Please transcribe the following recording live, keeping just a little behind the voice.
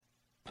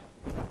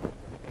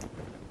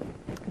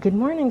Good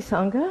morning,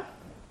 Sangha.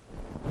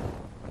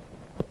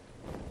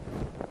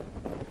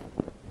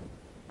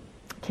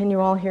 Can you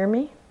all hear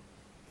me?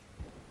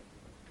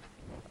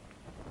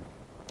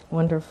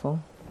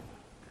 Wonderful.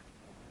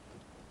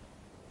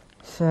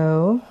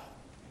 So,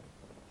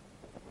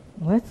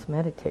 let's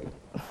meditate.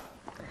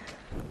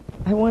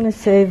 I want to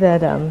say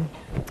that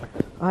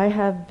I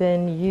have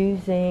been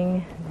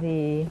using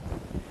the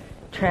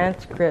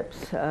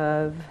transcripts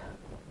of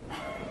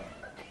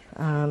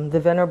the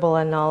Venerable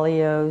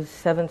Analayo's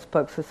 7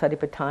 books of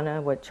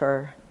Satipatthana, which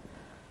are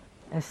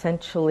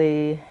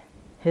essentially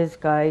his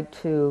guide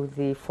to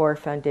the 4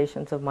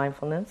 foundations of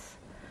mindfulness.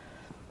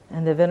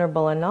 And the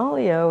Venerable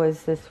Analayo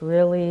is this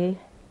really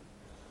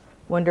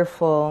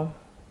wonderful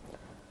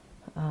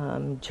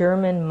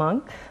German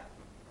monk.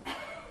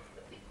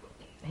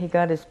 He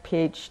got his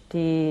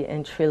PhD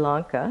in Sri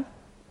Lanka,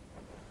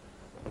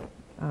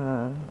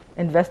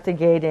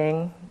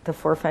 investigating the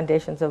 4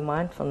 foundations of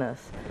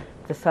mindfulness,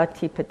 the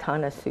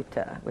Satipatthana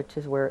Sutta, which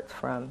is where it's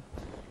from.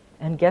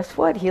 And guess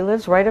what? He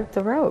lives right up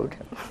the road.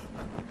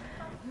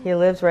 He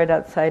lives right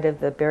outside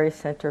of the Barre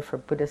Center for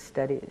Buddhist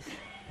Studies.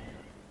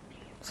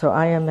 So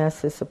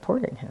IMS is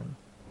supporting him.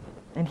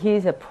 And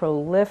he's a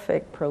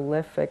prolific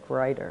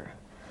writer.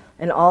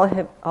 And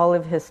all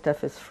of his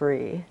stuff is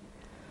free.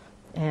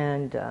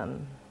 And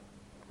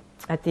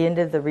at the end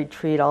of the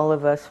retreat, all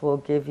of us will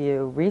give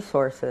you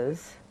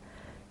resources.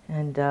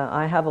 And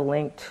I have a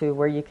link to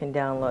where you can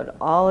download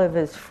all of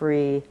his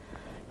free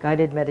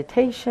guided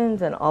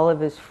meditations and all of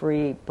his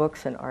free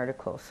books and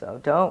articles. So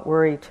don't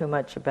worry too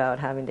much about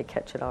having to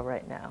catch it all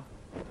right now.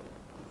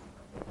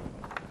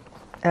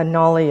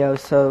 Analayo,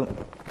 so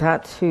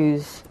that's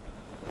whose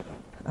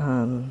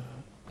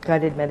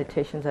guided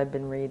meditations I've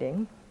been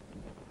reading.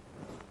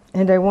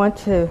 And I want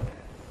to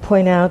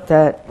point out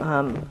that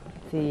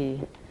the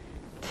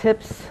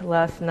tips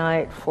last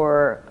night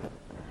for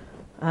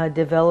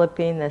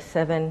developing the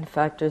 7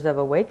 factors of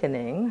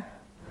awakening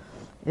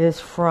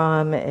is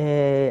from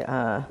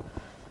a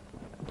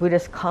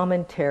Buddhist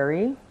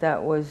commentary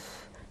that was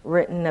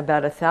written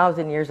about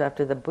 1,000 years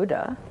after the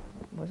Buddha,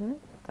 wasn't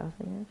it?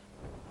 1,000 years?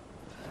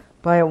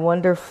 By a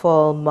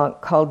wonderful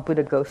monk called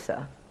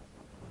Buddhaghosa.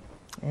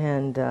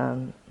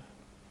 And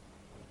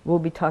we'll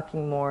be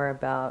talking more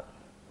about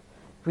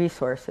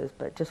resources,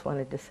 but just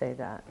wanted to say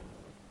that.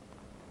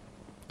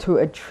 To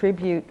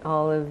attribute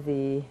all of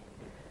the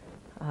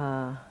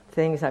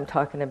things I'm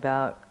talking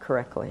about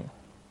correctly.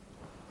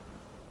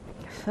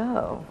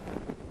 So,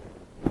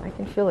 I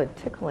can feel a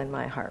tickle in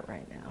my heart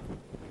right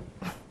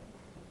now.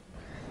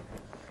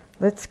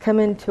 Let's come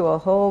into a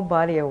whole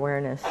body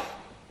awareness.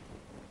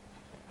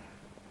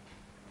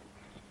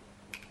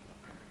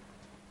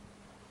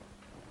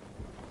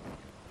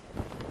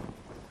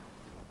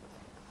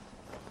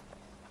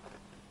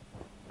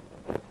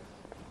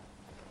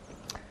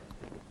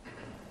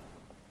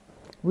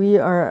 We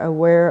are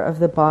aware of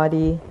the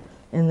body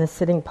in the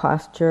sitting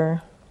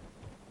posture,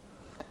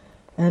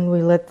 and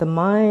we let the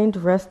mind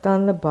rest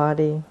on the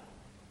body,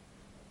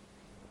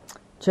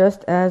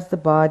 just as the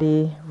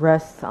body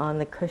rests on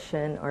the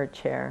cushion or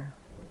chair.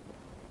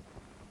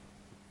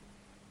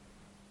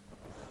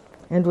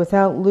 And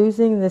without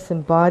losing this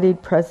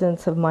embodied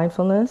presence of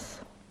mindfulness,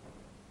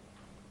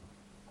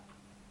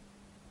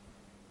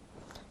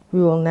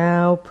 we will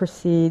now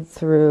proceed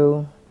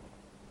through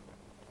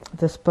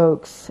the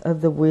spokes of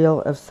the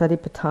wheel of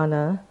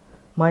Satipatthana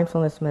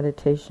mindfulness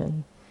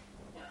meditation.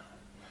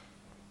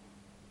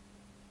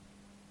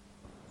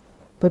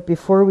 But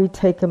let's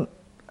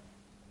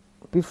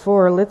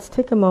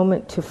take a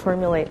moment to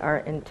formulate our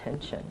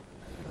intention.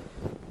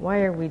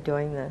 Why are we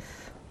doing this?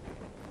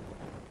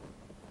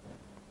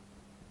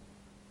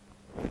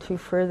 To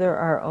further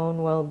our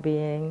own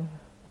well-being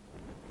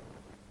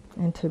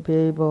and to be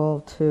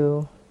able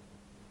to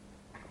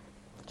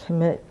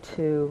commit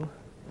to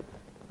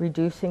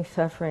reducing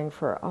suffering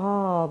for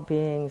all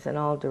beings in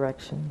all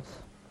directions.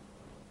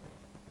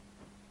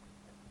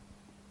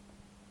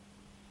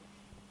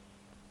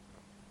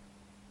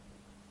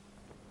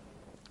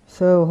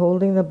 So,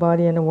 holding the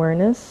body in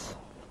awareness.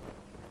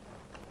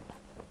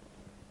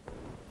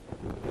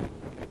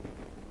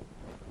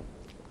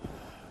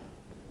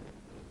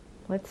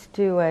 Let's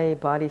do a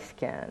body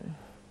scan.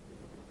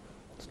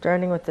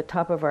 Starting with the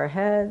top of our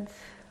heads.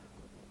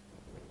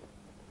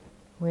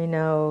 We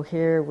know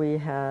here we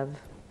have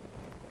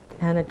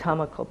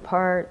anatomical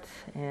parts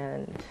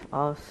and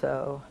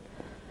also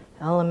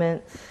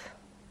elements.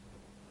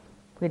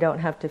 We don't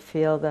have to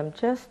feel them,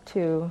 just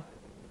to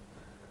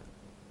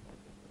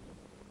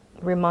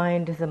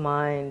remind the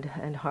mind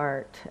and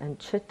heart and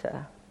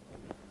chitta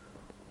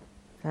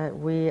that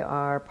we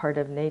are part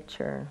of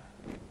nature.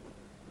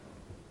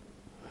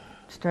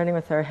 Starting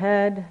with our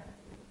head,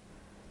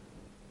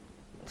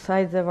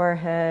 sides of our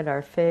head,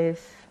 our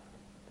face,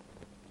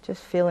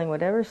 just feeling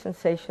whatever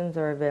sensations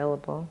are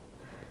available.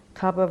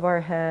 Top of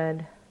our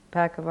head,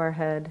 back of our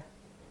head.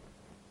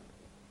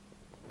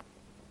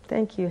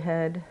 Thank you,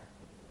 head.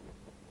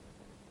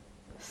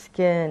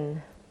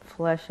 Skin,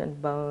 flesh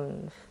and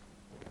bones.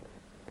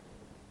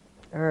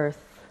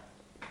 Earth,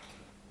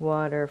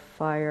 water,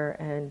 fire,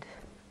 and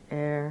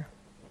air.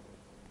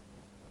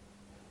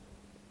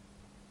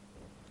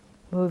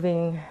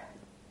 Moving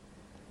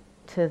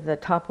to the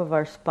top of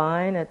our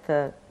spine,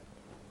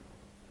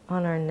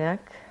 on our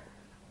neck,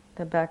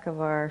 the back of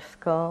our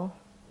skull,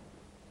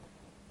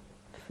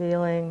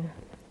 feeling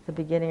the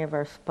beginning of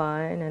our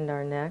spine and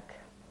our neck.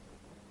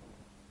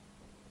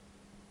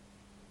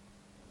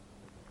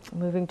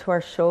 Moving to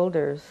our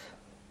shoulders.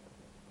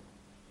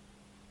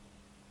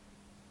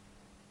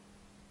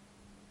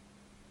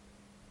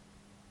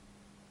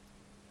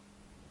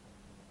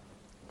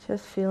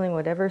 Just feeling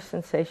whatever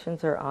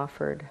sensations are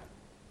offered.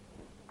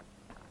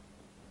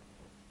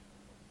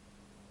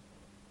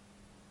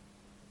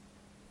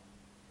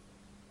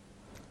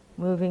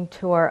 Moving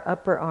to our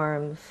upper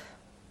arms.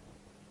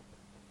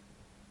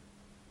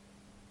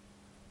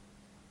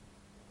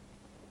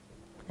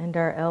 And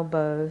our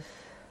elbows.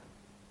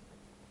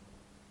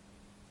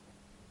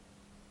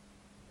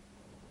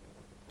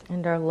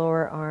 And our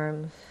lower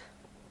arms.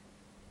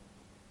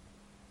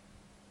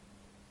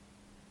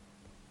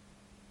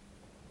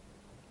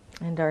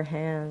 And our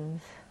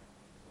hands.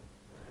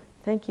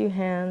 Thank you,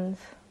 hands.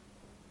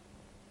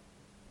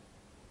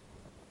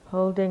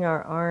 Holding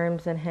our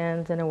arms and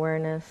hands in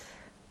awareness.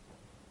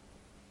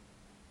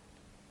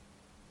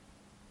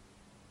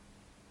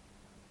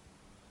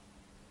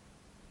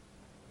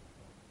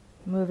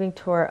 Moving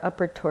to our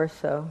upper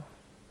torso.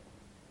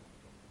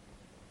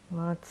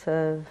 Lots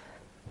of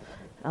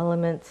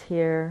elements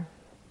here.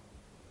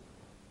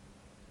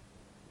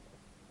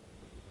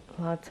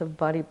 Lots of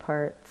body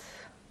parts.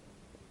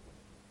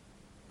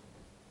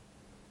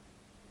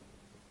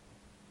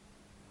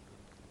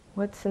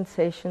 What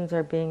sensations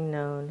are being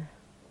known?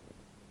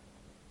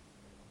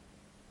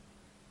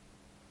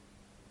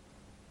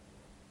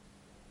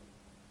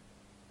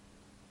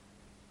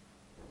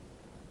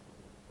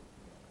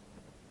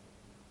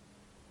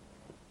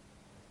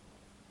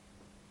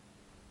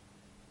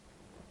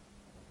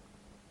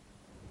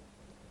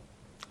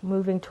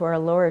 Moving to our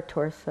lower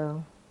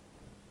torso.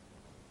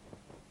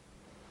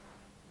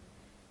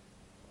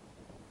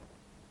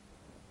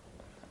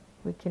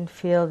 We can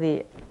feel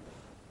the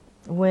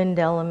wind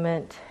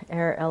element,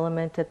 air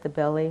element at the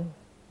belly.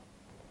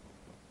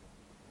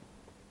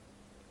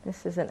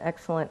 This is an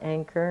excellent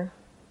anchor.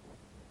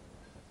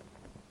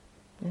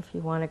 If you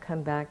want to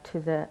come back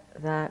to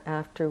that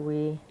after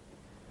we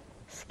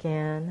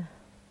scan.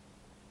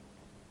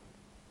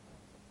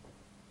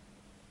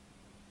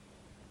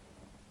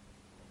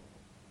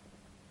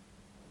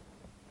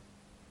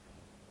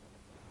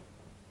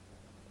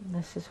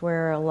 This is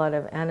where a lot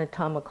of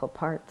anatomical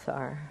parts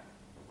are.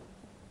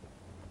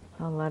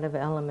 A lot of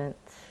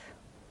elements.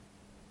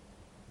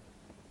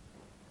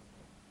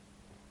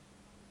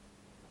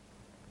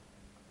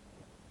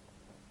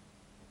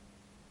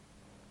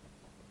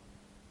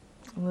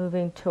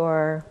 Moving to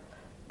our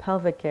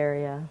pelvic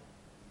area.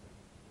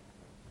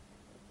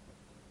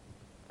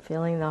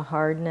 Feeling the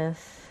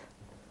hardness,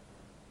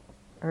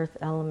 earth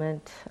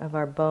element of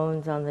our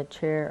bones on the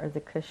chair or the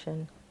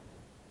cushion.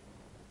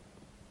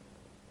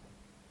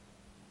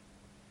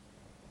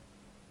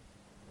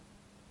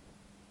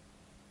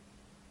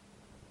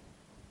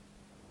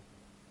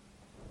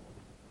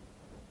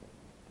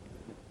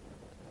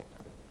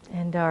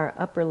 And our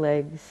upper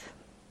legs.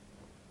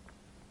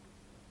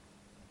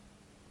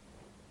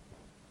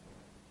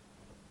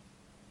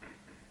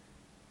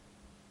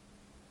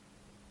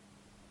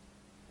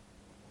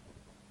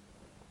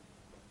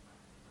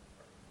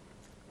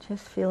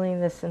 Just feeling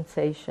the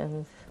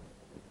sensations.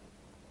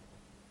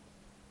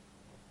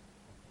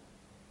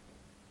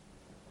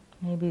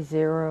 Maybe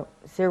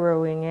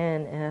zeroing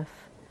in if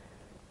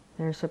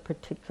there's a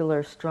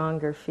particular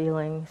stronger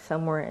feeling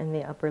somewhere in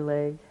the upper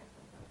leg.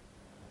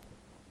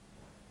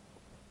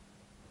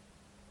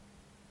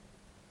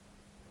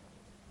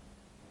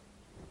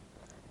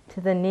 To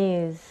the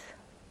knees.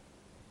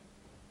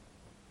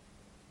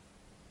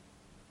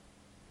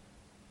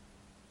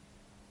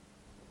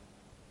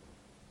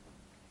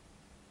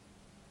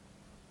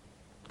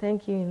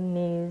 Thank you,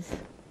 knees.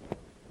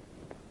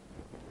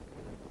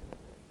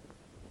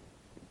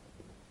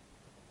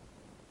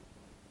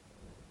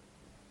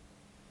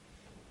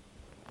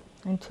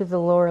 And to the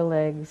lower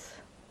legs.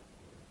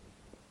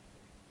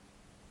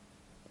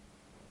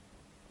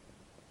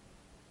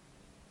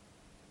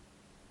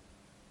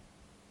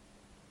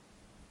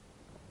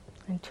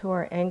 And to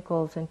our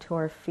ankles and to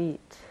our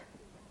feet.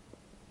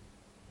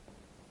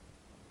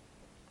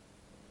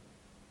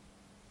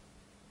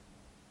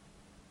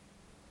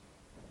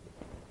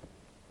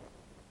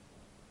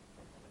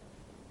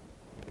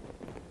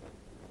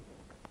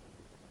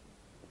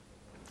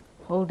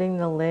 Holding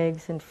the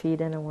legs and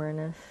feet in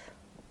awareness.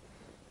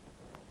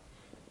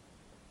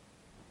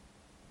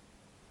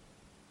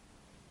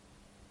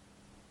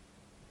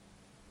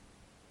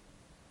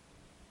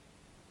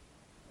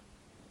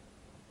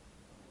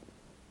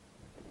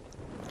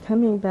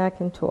 Coming back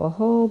into a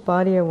whole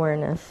body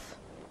awareness.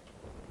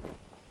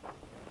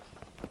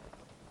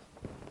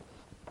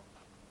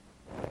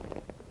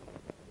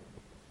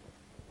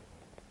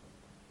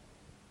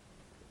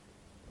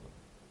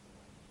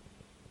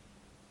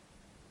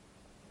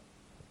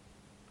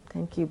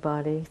 Thank you,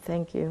 body.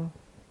 Thank you.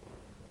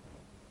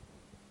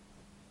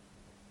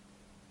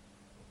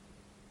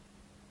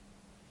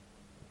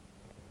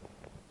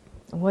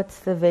 What's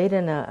the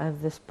Vedana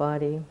of this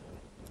body?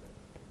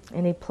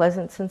 Any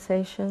pleasant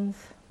sensations?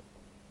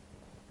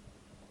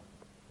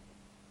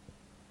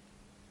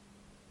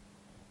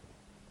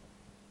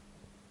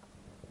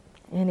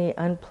 Any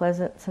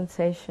unpleasant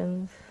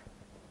sensations?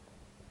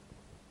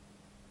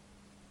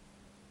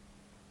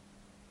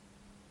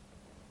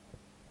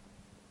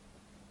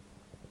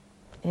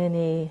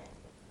 Any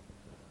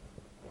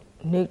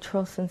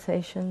neutral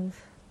sensations?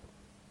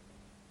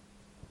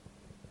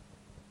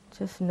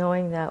 Just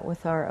knowing that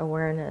with our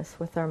awareness,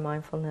 with our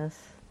mindfulness.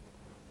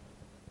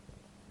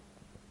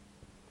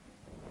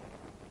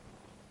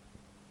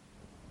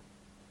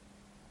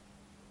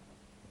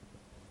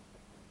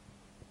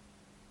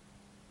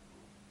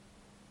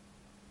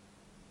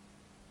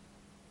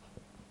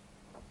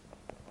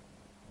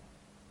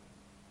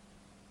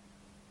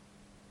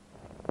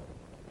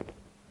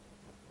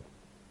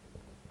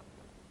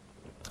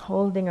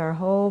 Holding our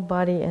whole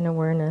body in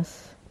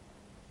awareness.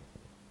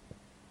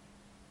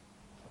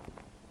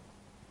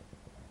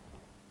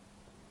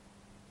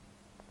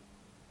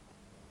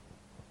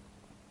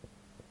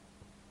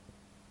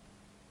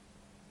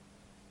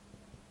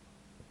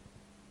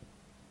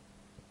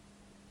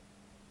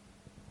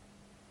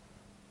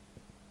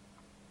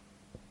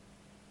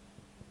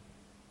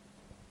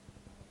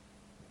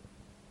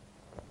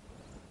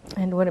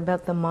 And what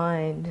about the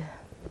mind?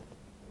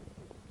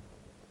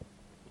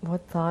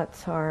 What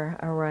thoughts are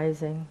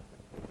arising?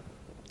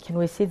 Can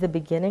we see the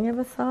beginning of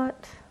a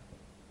thought?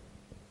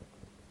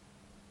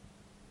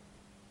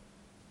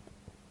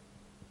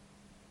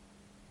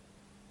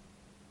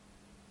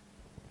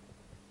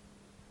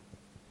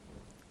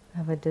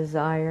 Of a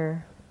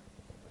desire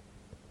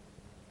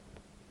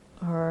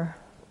or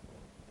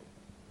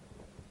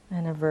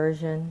an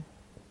aversion?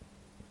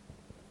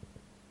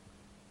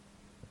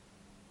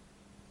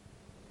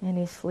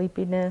 Any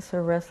sleepiness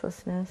or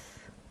restlessness?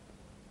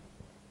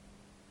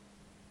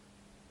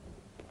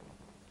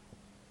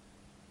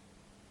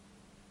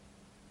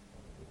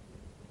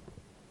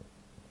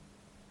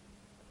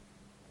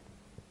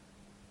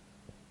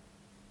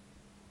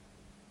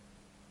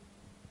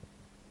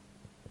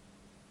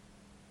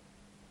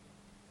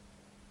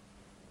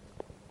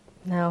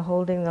 Now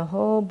holding the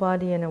whole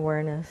body in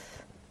awareness,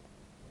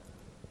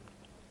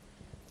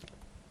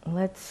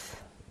 let's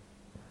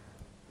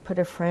put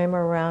a frame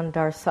around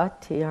our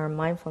sati, our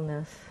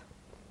mindfulness,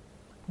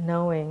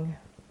 knowing,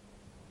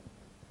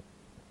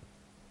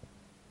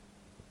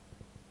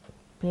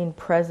 being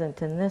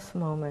present in this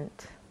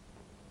moment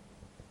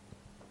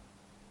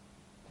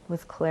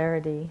with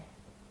clarity,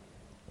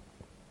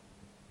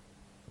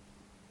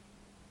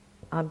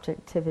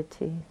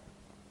 objectivity.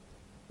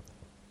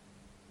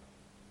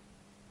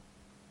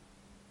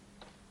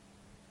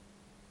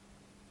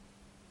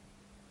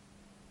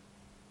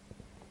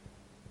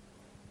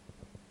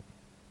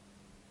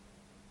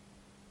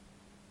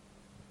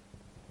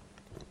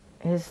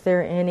 Is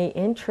there any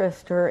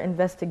interest or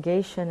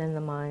investigation in the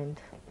mind,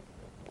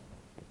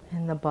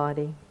 in the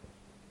body?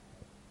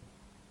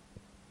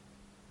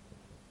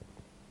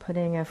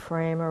 Putting a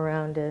frame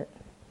around it.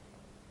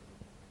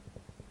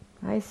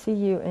 I see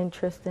you,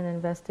 interest and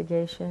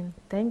investigation.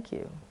 Thank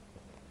you.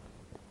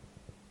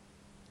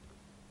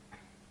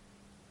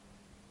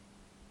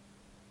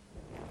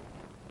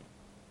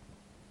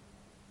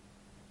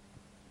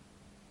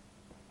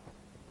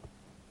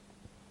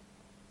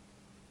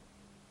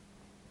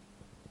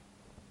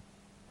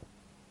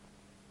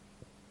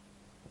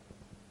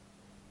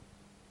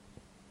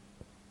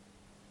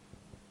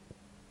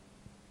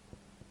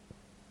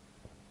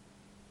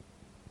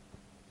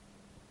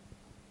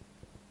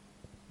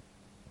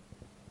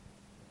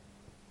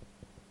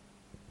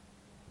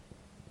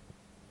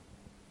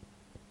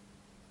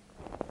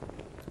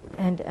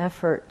 And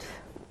effort.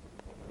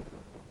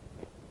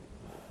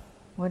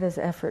 What does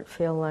effort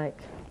feel like?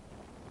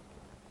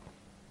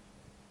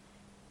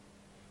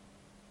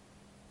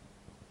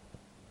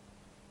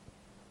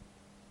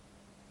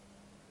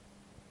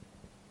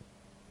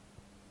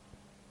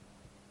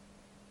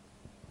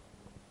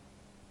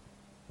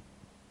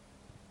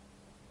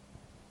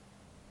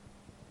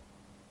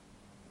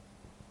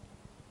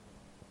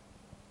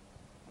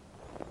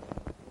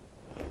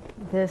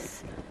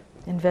 This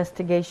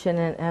investigation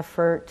and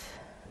effort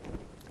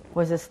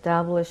was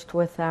established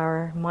with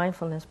our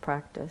mindfulness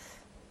practice.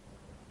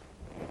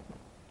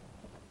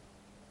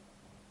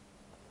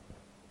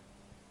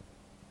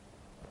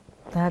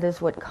 That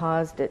is what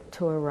caused it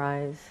to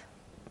arise.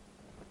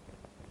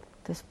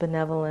 This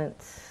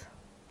benevolence,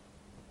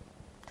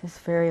 this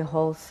very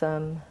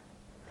wholesome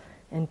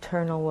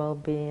internal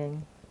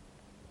well-being.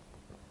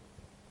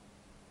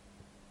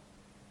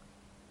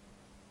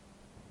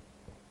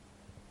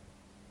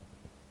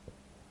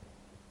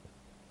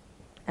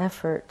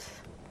 Effort.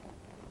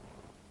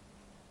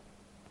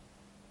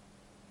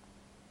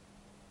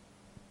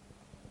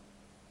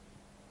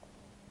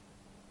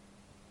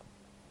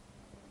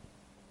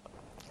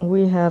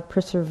 We have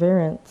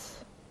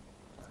perseverance.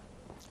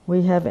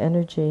 We have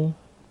energy.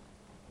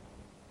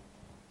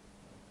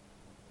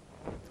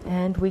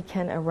 And we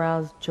can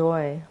arouse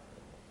joy.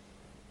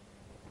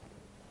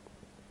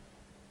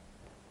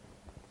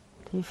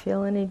 Do you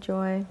feel any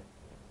joy?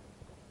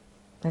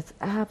 It's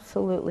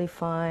absolutely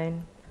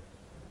fine.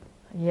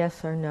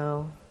 Yes or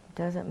no,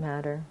 doesn't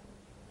matter.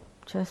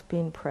 Just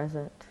being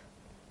present.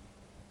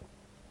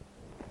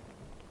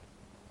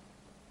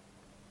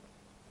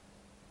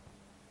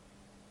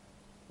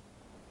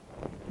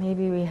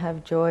 Maybe we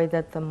have joy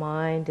that the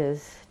mind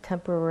is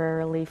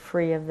temporarily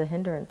free of the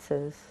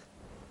hindrances.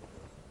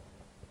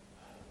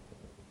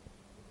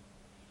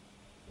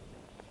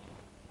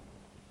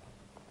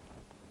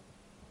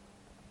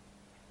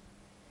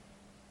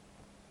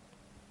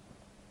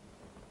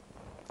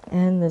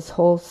 And this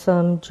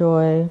wholesome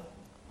joy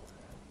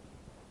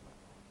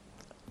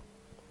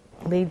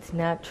leads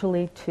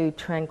naturally to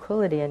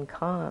tranquility and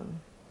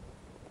calm.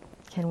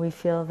 Can we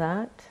feel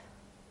that?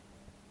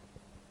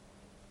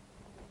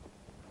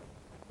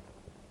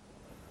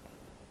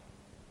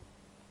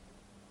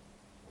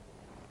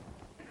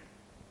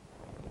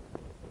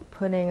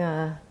 Putting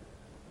a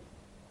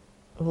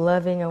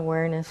loving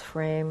awareness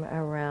frame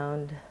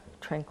around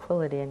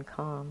tranquility and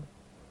calm.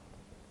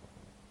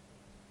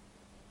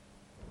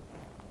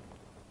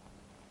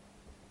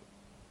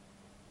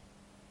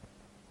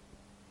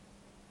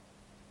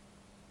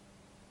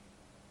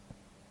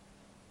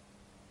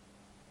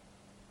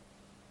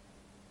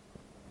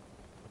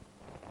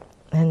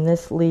 And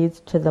this leads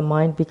to the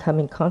mind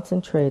becoming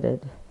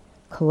concentrated,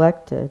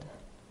 collected.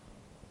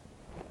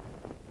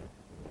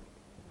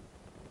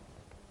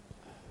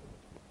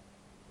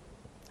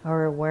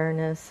 Our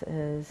awareness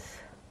is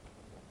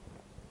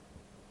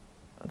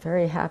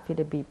very happy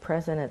to be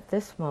present at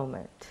this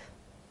moment.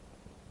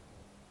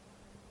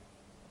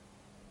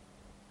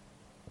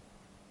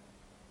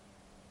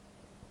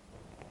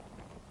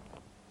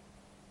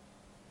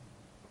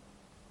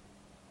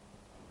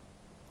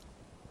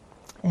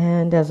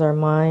 And as our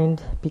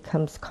mind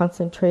becomes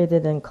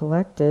concentrated and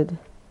collected,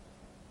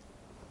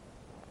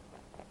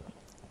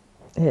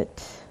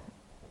 it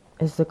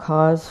is the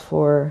cause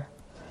for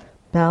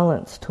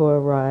balance to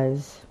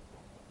arise,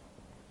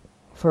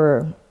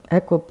 for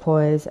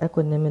equipoise,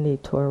 equanimity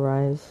to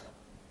arise.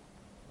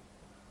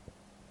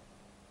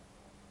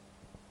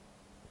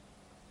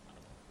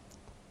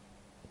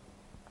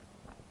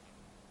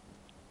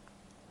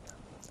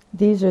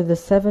 These are the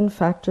 7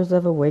 factors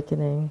of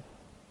awakening.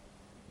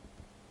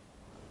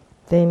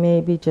 They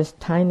may be just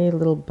tiny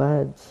little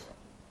buds,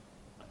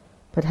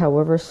 but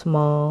however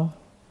small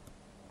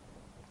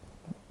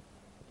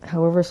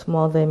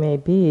they may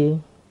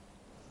be,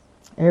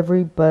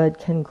 every bud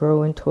can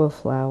grow into a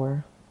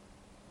flower.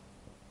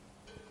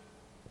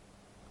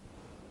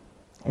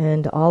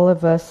 And all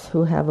of us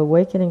who have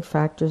awakening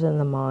factors in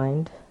the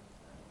mind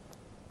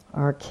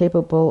are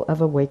capable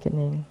of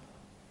awakening.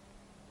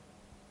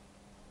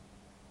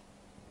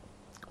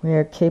 We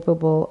are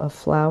capable of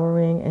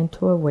flowering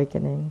into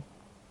awakening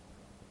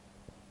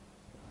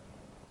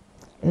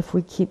if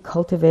we keep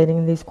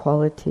cultivating these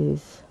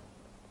qualities.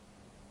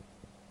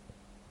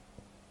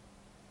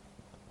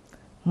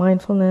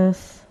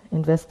 Mindfulness,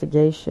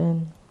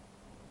 investigation,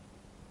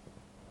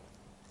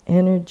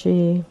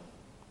 energy,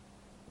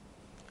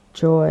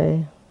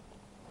 joy,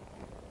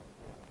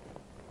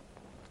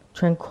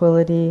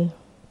 tranquility,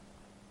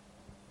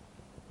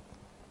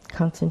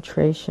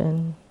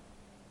 concentration,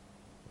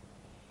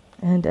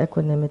 and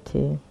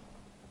equanimity.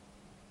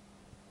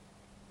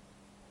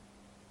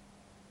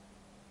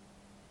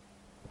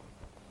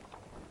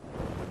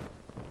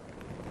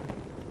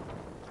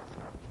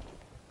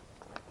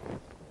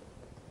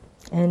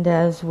 And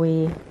as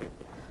we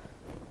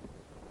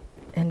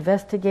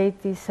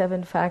investigate these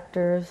 7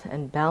 factors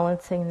and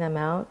balancing them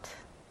out,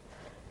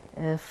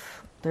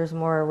 if there's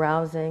more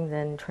arousing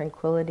than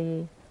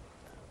tranquility,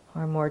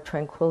 or more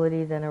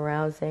tranquility than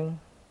arousing,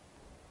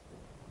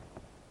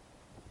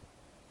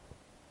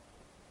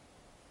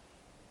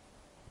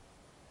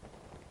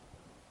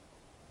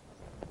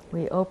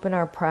 we open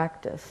our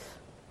practice.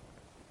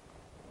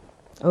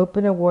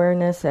 Open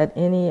awareness at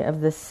any of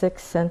the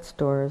 6 sense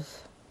doors.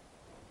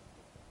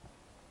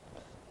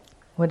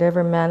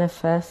 Whatever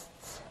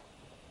manifests,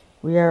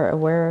 we are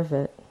aware of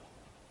it.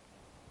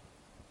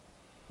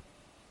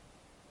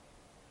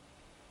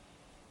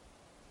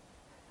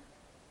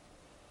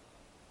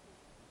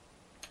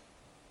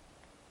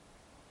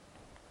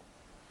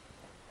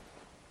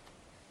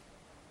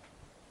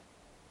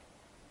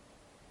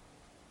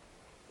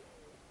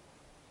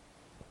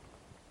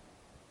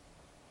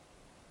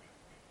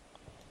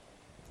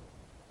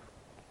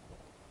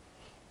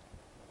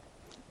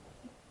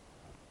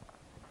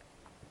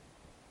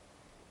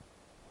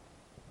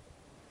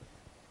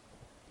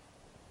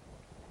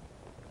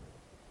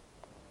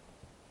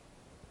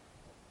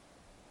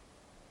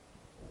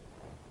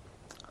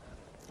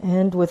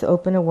 And with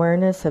open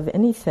awareness of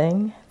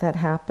anything that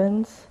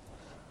happens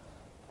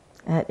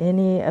at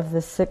any of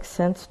the 6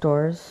 sense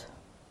doors,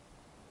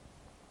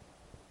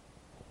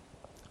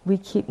 we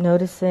keep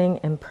noticing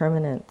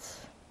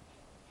impermanence.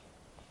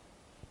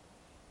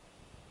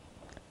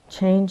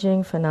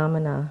 changing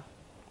phenomena.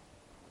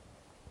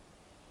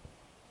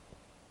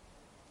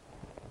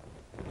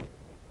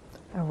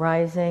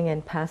 Arising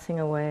and passing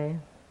away.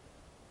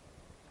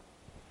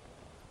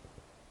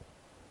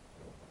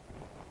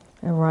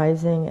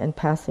 Arising and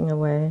passing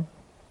away.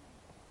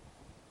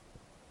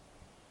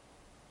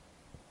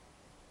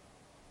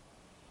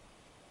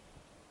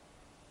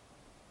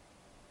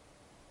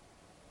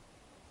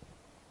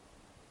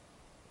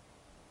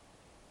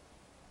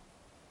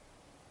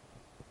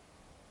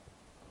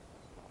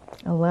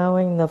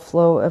 Allowing the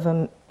flow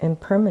of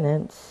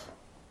impermanence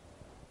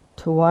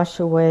to wash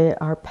away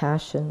our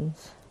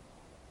passions,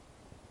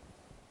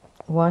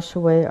 wash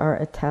away our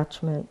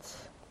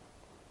attachments,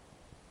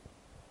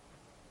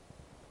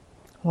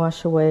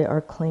 wash away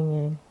our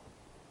clinging.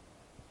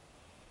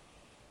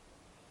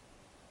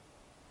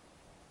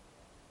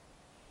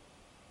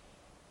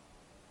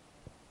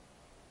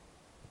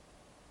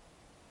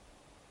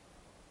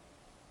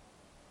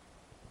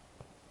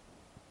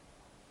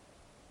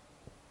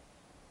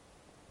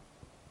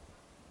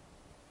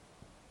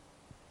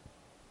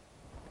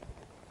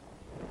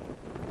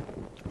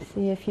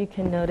 See if you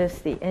can notice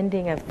the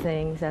ending of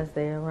things as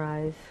they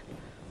arise.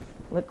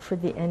 Look for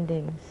the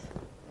endings.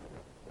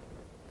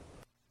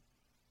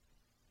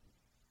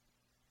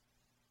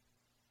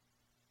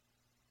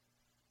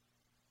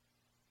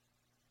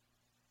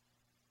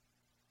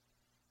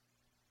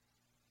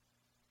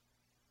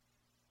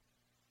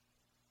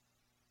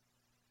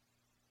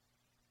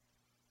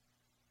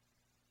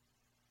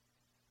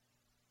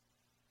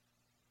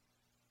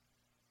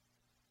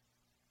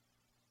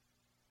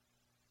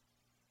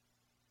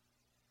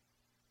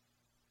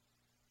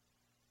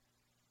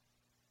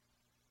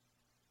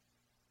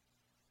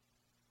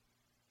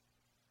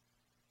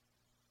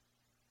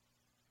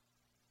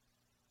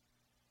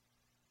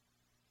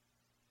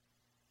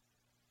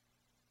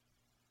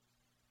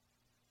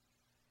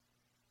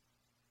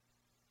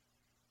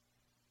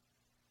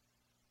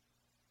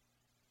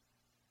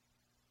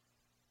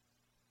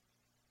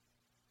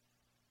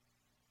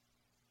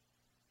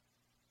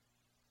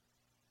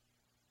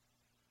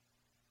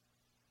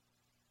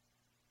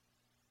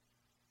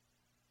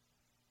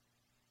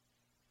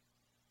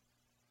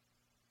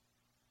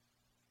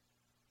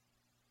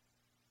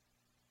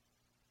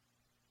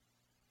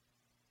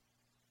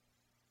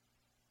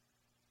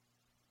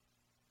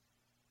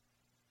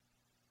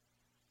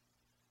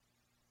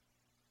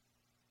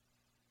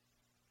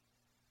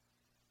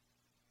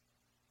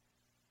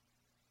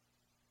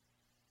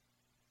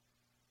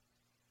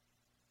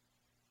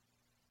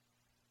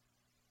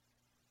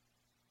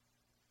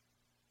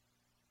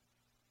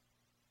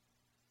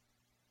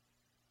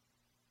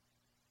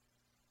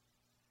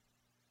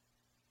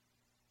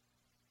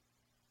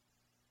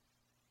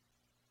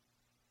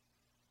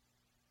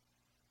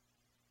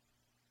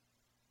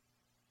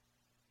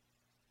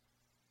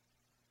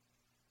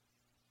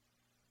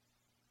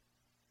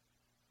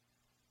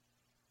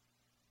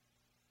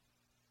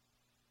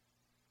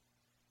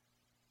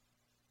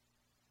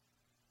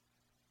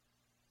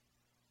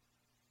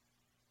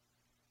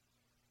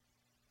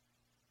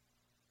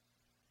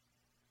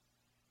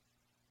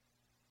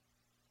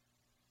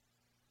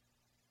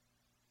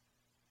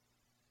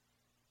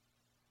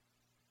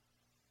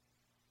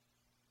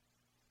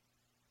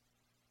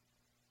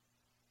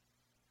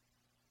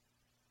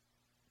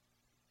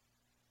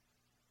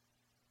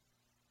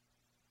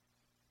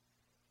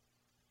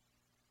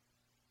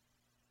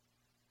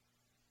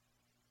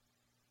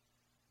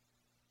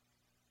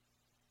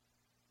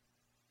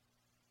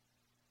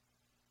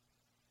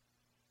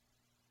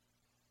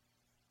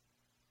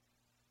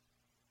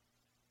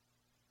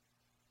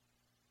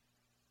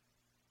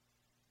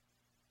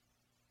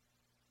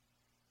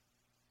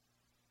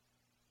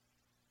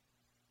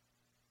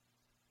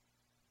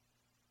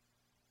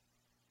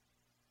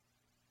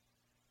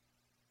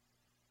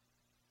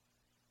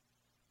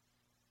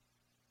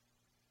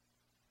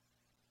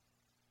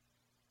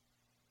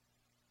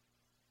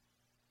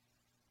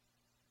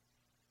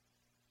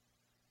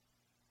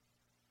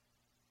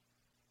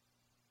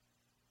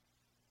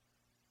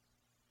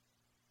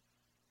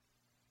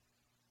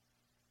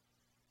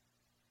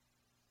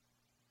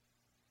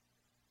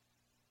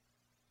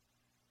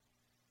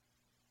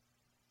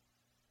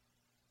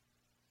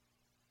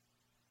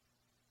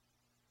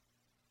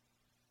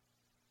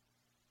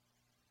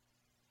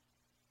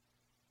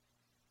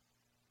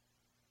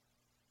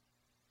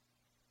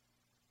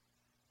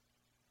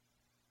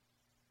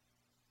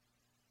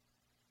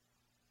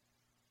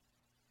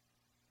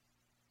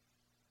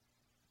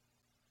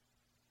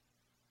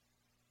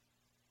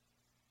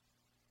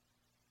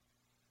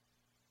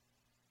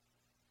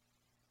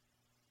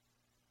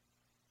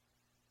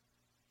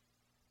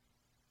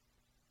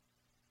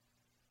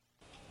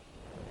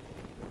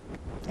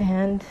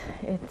 And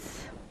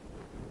it's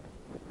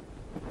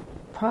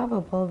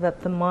probable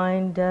that the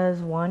mind does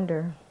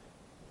wander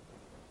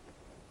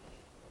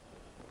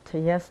to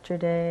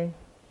yesterday,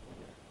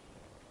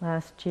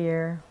 last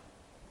year,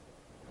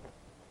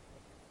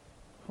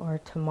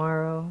 or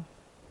tomorrow,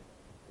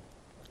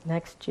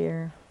 next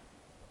year.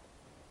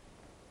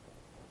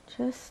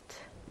 Just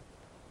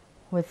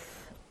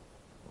with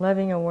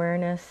loving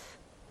awareness.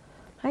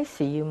 I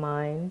see you,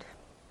 mind.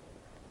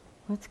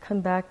 Let's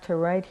come back to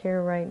right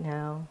here, right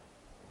now.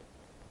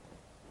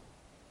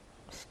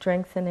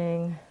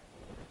 Strengthening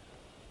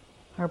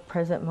our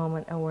present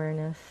moment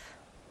awareness.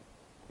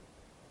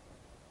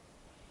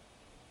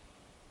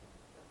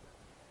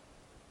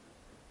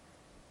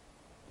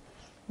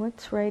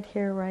 What's right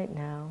here, right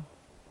now?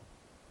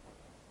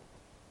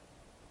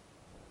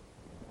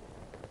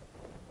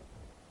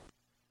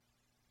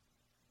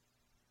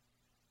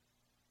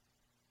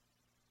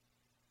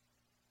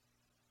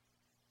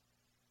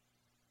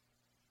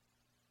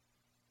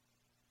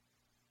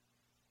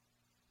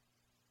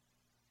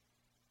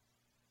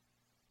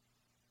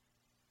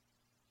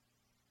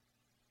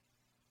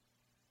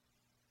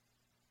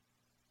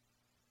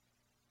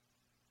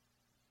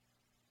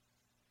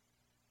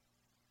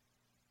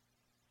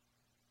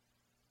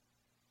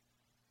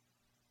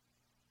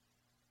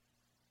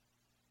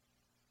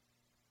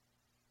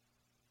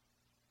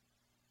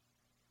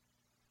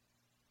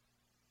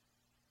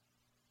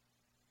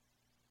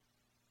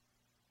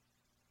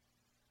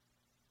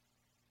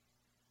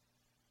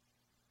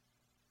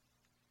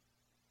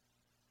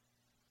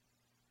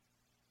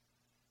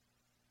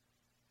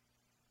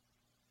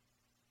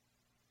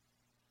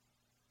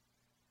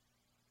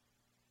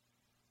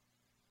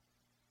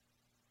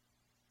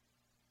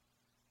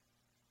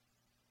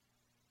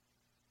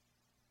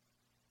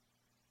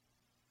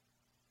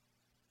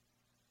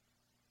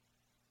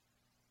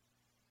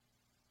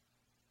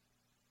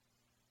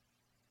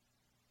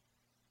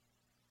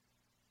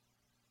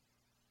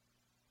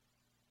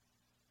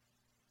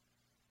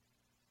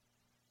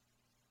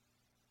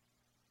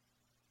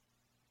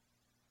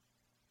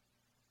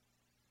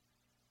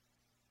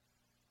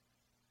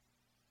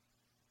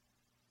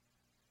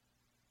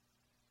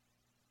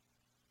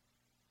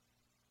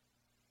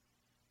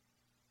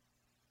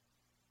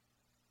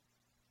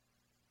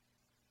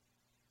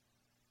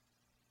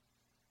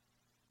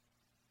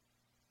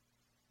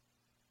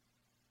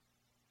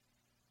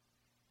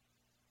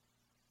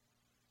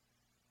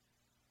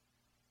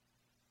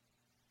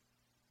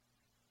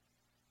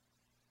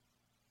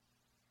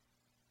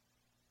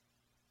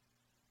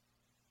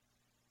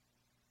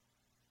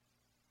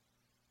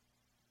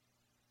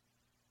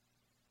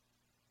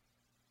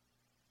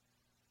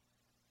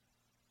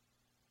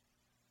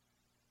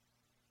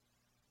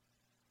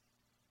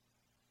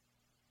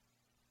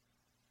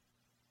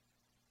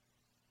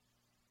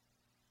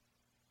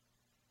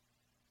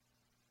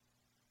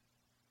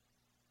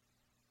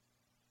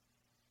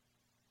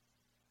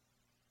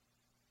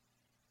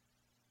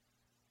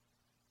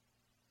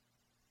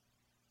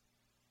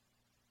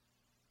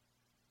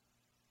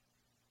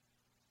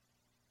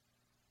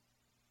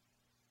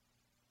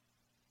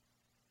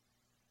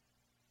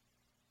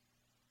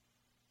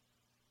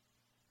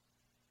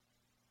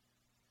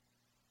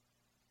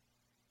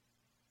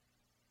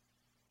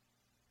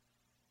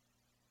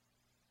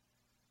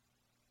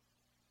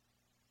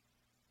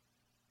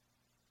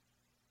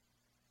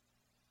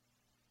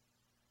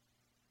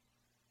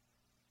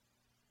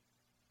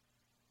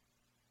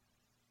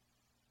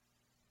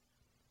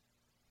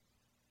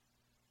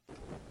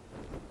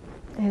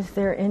 Is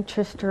there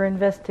interest or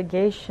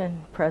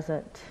investigation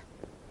present?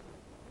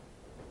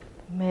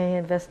 May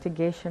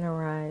investigation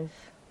arise.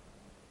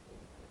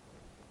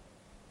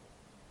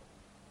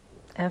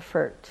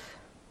 Effort.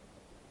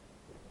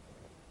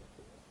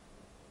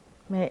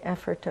 May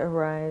effort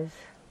arise.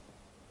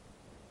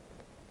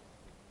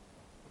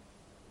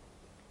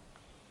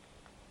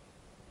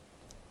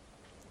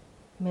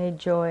 May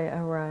joy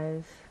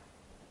arise.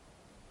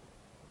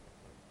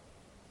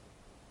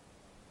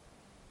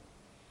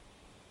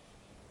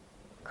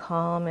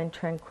 Calm and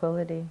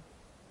tranquility.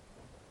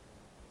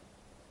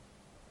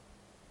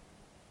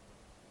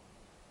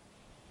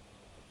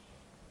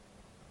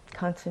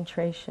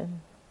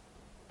 Concentration.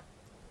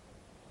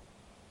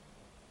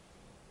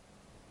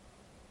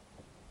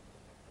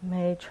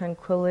 May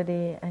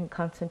tranquility and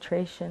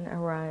concentration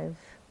arise.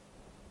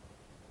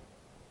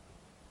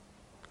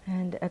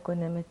 And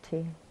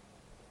equanimity.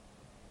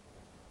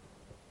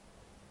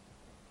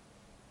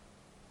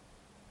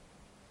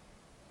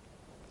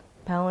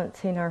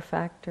 Balancing our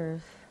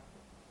factors.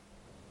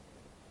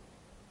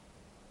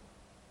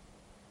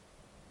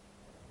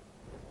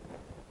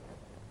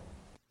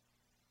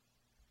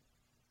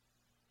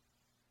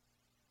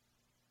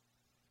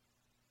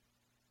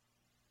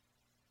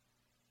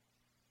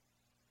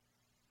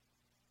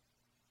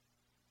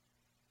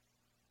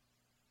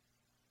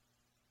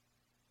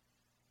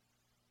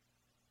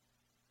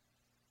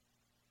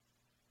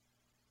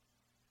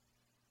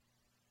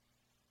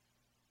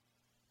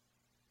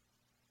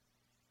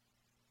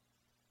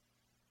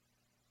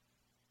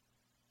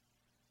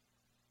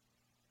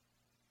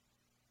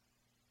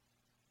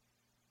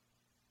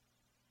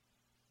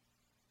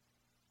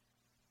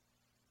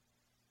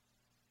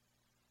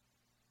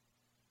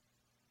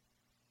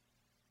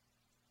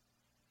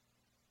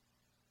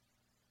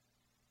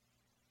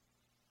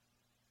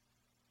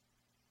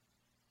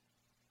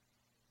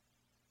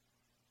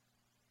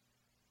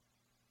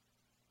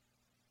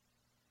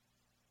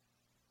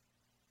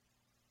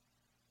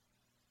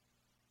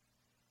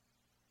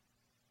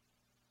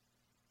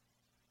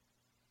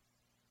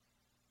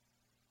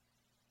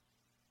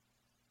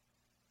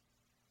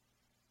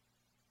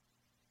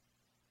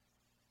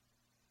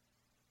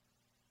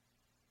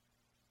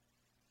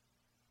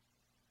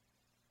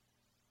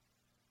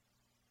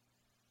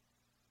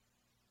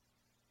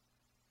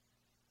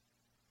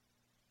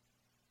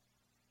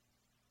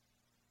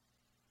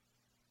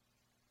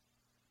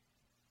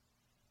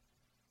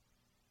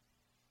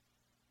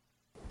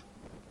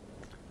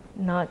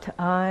 Not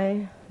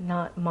I,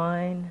 not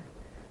mine,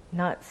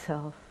 not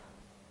self.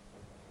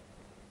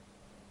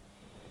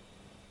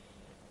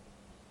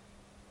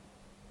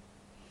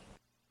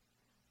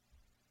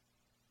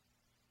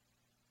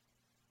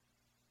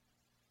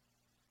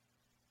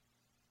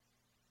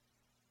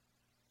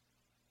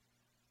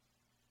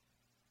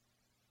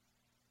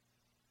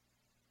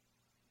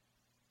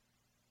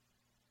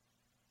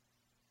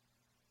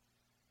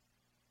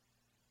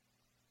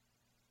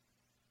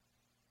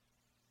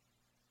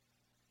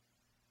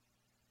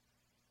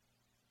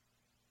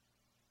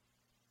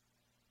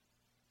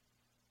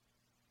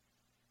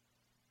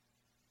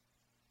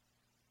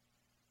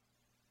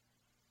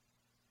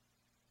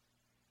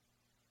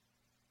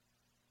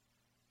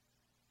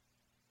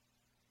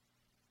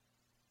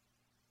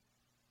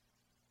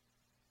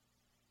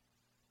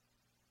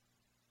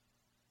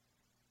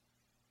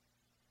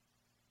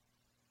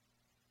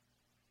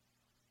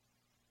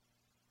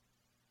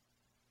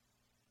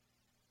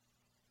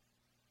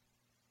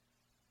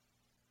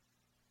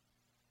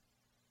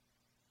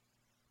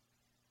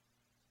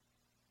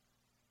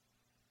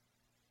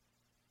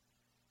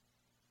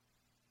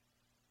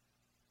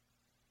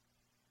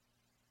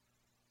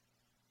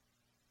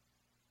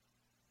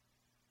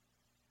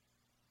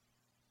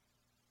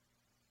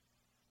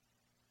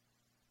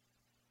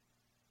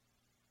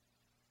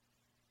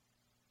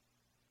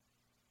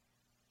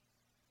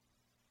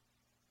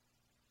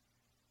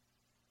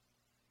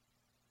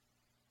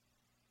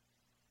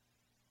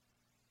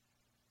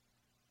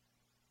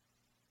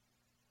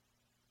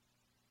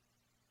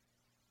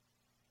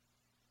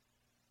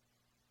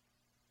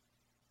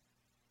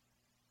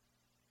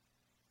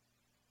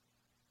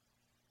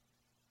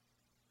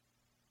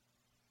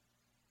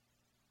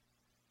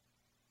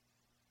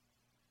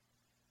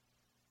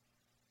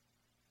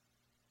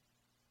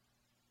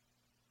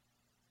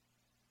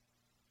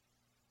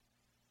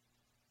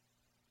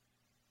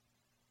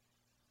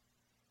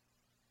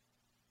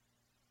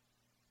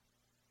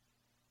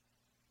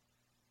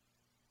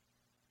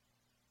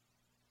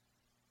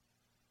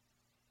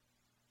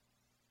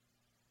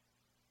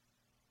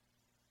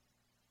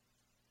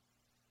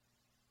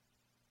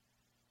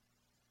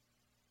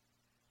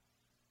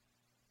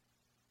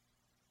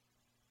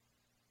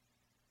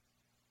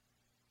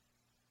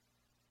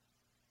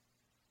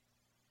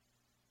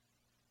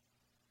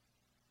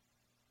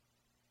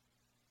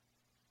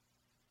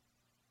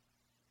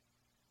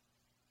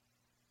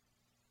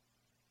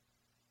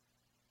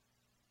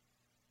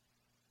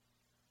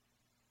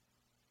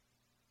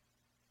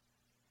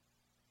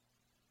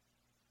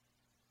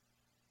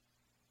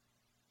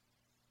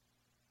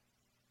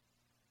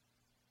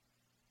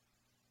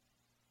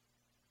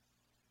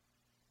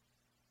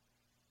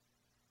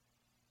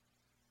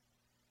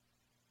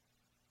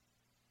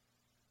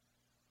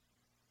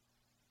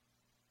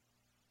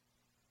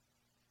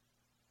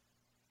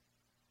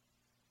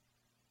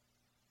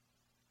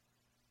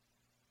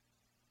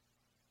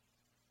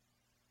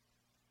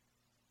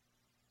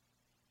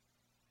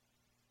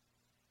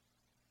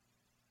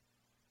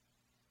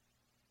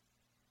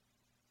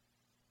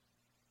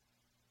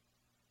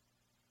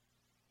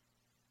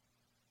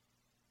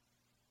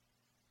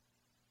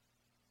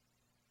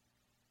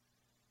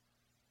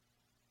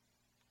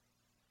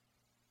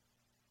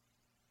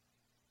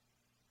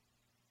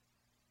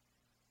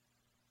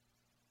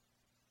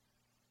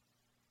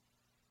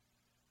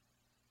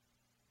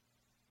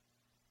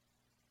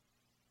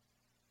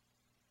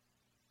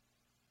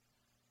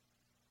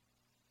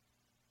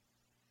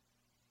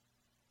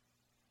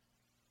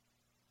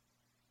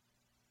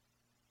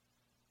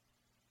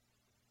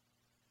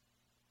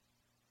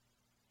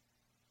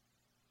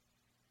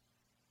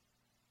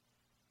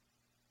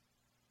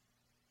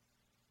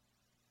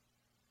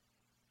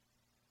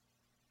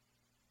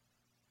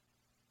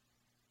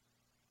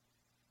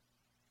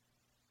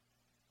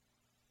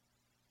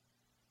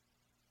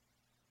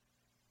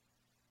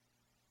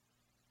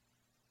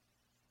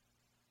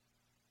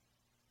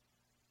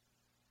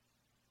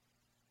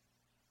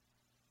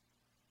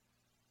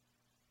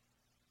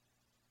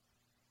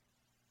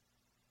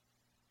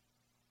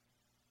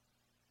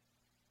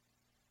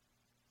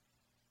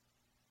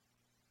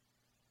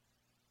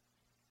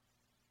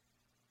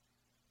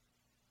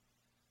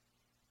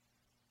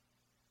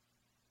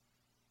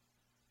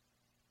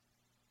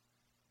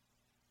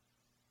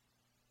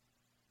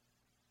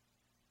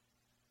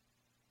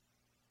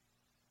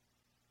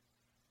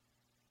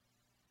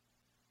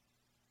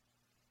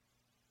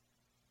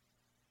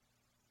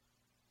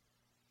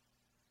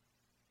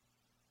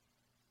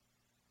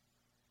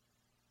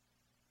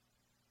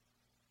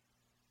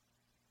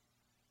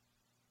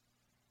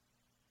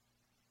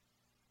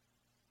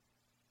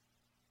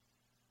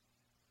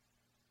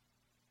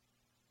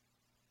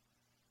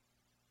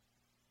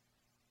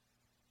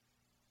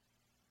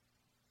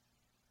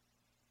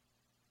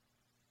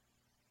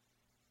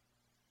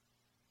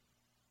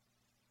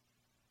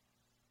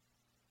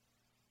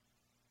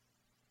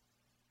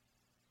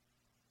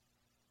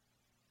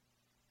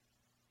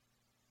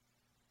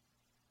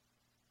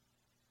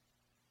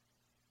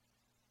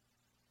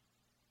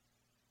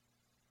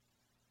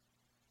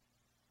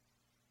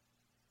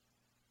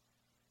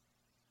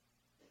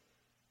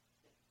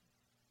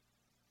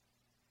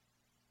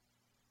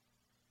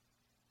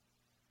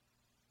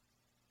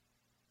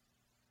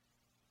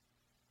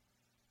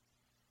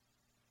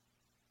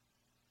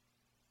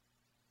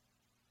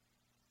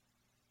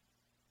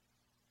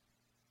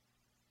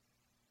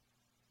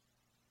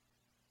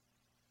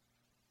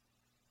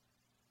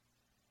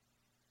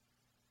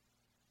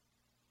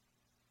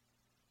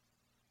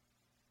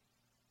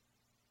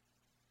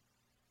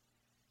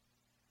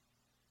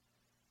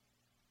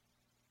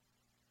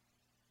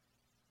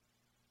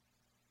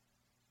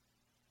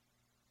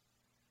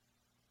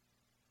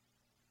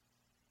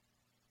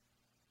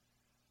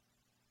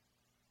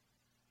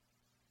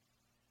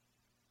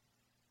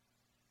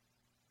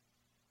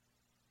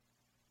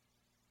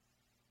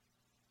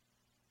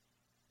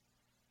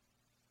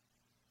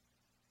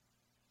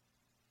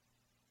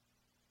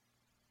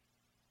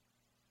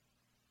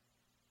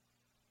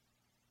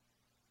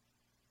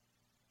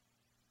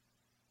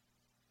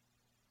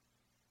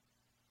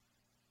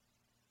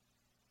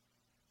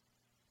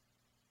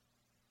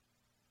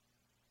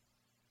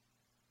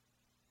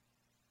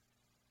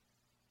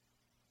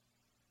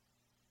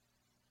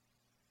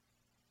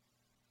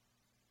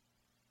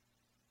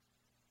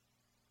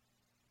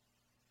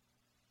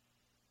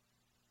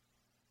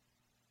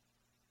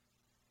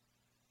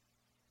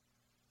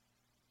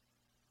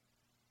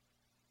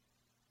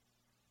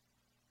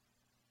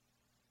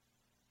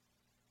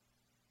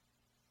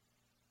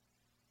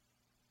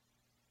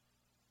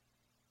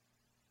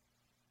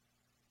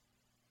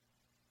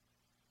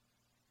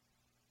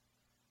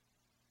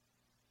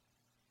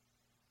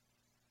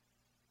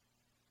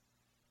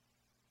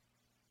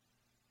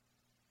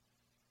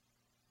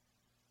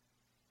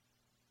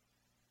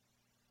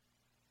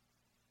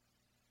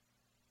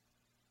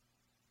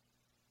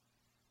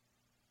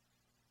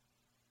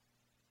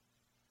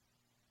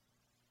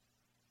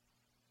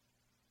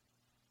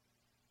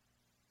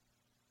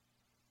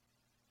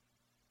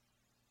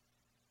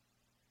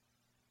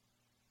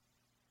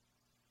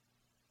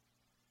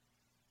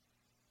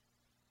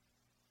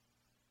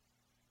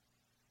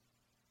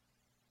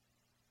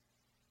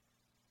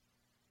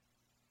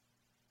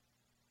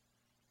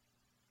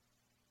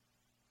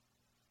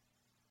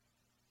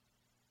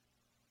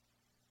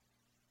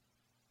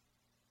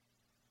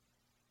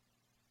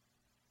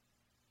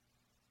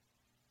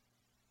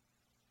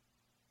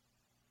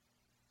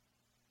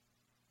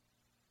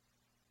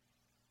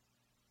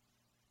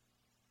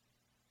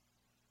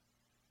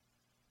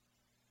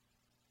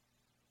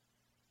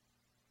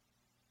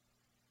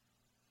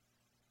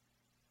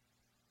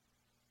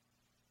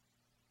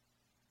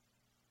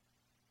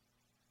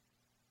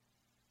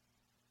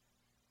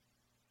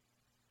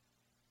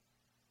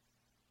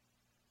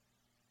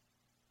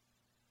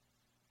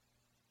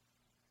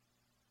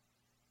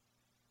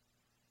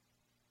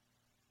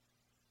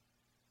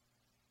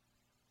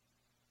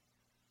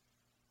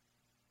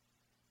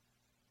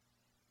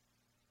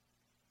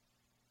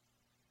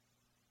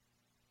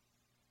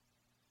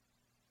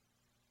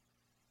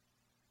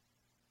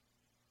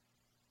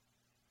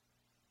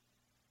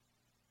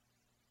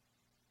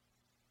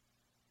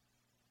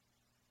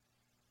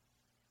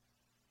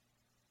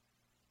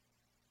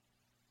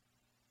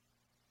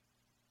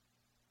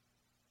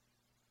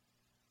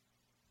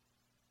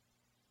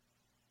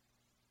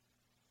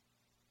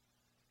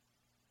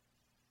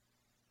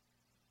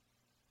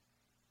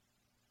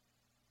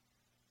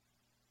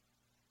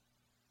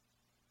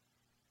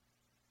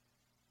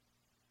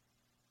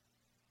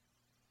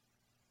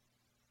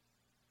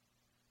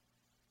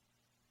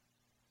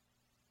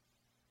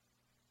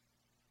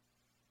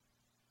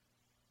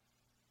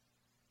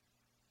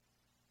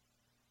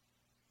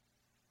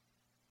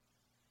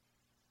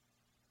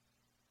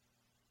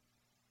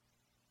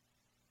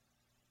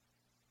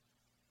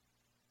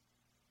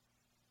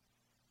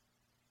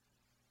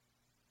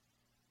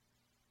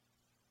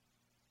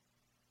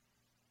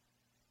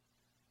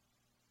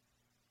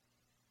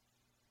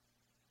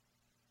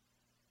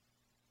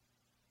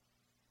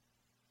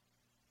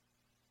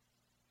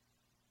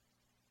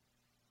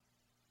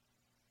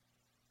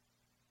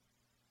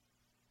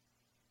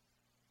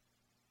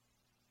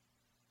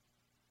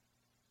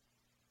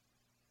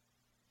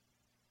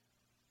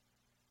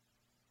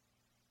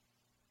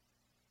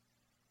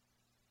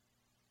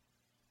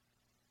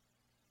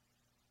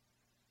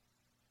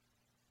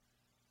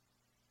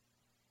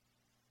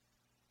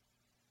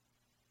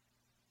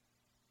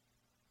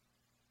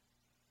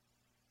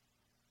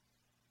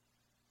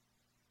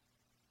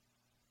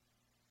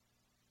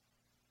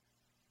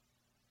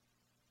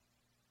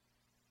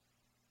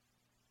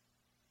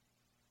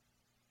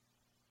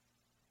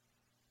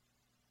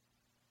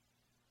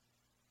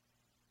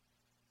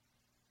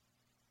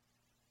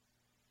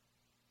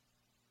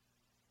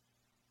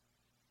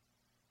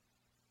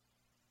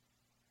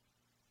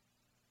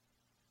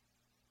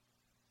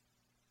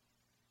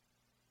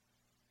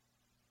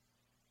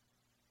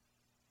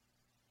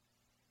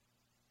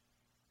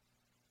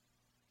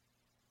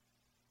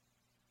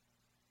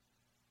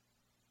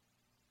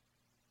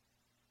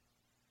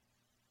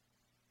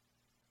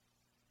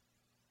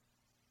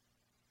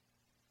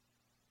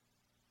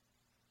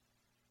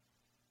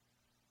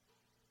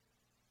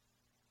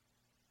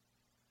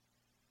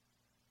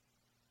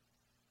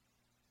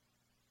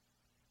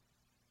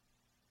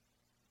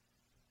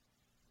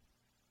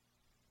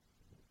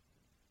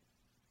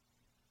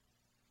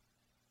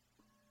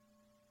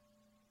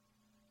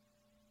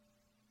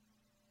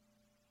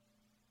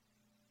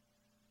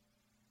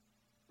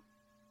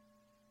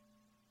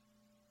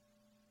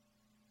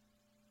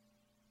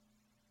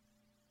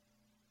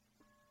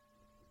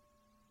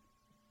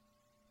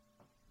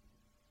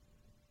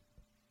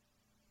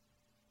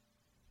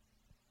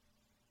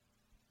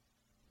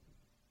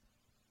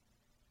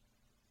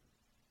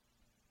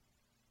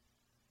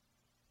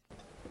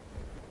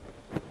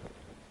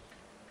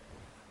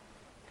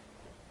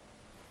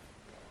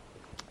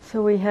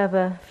 So we have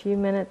a few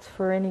minutes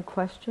for any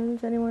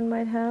questions anyone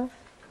might have.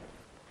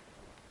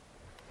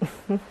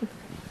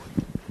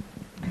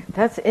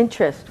 That's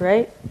interest,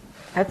 right?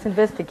 That's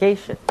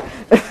investigation.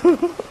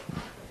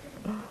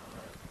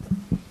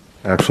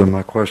 Actually,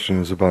 my question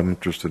is about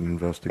interest in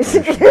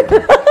investigation.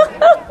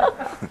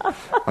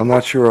 I'm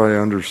not sure I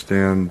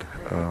understand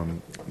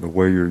the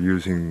way you're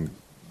using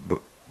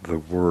the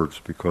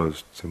words,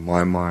 because to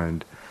my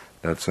mind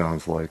that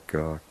sounds like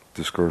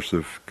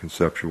discursive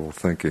conceptual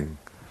thinking.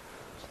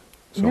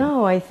 So.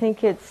 No, I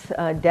think it's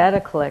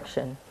data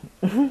collection.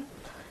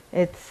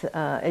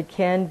 It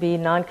can be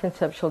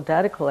non-conceptual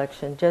data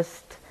collection,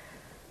 just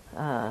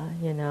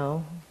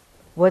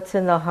what's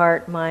in the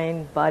heart,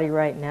 mind, body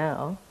right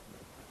now.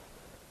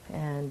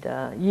 And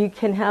you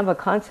can have a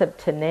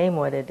concept to name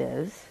what it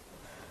is,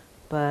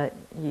 but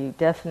you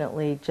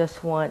definitely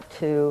just want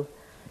to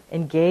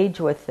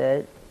engage with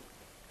it.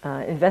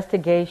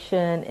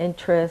 Investigation,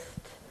 interest,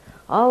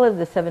 all of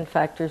the 7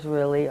 factors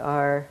really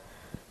are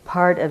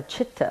part of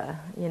citta,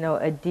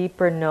 a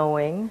deeper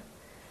knowing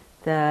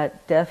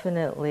that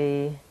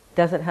definitely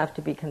doesn't have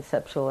to be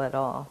conceptual at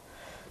all.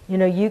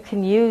 You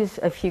can use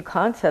a few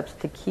concepts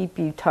to keep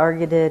you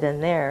targeted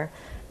and there.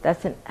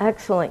 That's an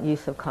excellent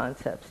use of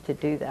concepts to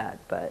do that.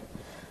 But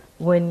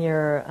when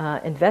you're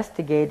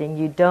investigating,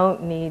 you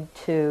don't need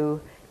to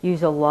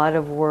use a lot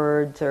of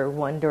words or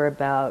wonder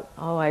about,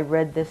 oh, I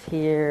read this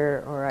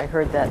here or I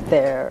heard that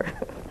there.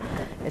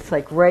 It's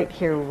like right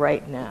here,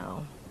 right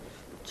now.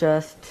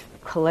 Just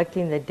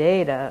collecting the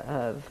data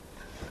of,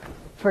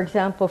 for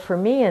example, for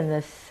me in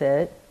this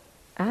sit,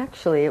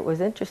 actually it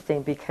was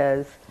interesting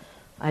because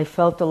I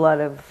felt a lot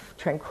of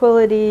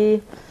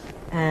tranquility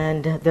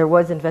and there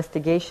was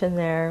investigation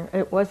there.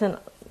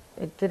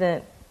 It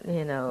didn't,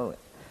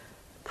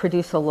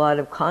 produce a lot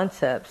of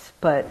concepts,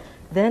 but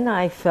then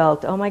I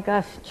felt, oh my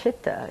gosh,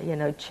 citta,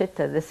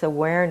 this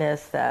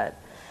awareness that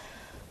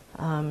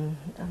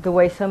the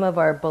way some of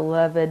our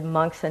beloved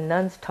monks and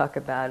nuns talk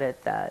about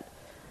it, that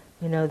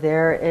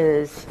there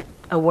is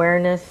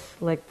awareness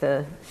like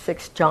the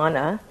 6th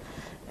jhana,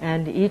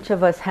 and each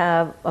of us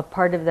have a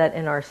part of that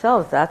in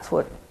ourselves. That's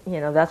what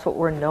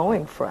we're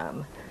knowing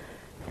from.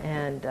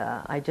 And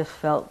I just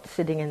felt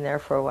sitting in there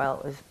for a while,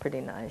 it was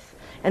pretty nice.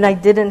 And I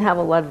didn't have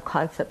a lot of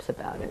concepts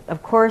about it.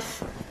 Of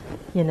course,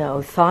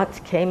 thoughts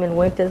came and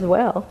went as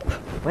well.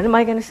 What am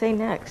I going to say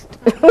next?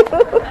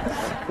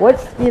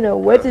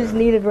 What is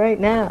needed right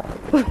now?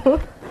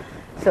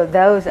 So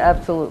those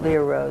absolutely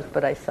arose,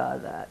 but I saw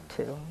that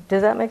too.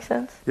 Does that make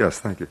sense? Yes,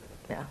 thank you.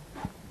 Yeah.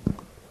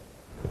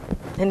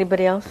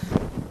 Anybody else?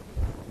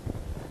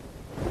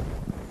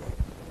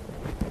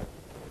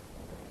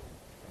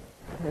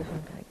 There's one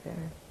back there.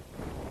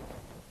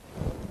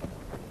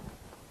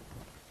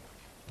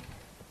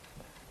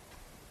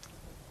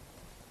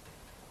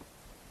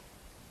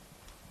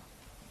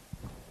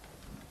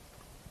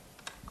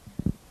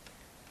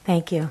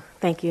 Thank you.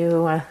 Thank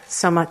you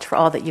so much for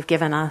all that you've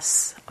given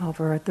us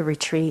over the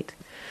retreat.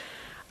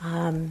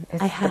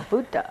 It's the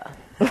Buddha.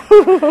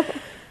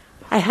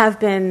 I have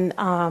been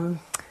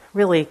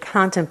really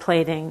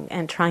contemplating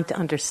and trying to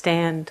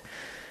understand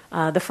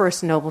the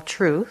first noble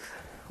truth,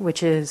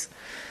 which is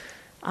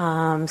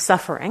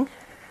suffering.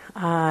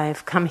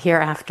 I've come here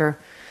after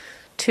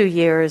 2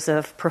 years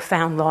of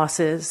profound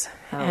losses,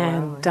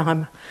 and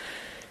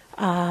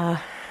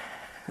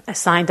I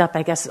signed up,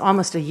 I guess,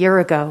 almost a year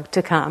ago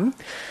to come,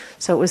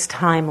 so it was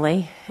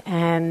timely.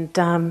 And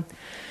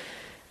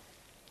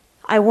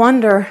I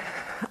wonder,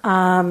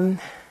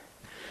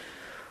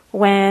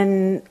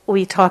 when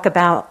we talk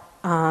about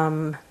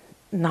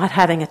not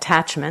having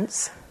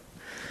attachments,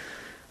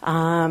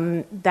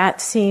 that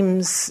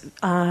seems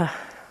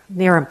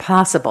near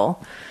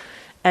impossible,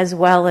 as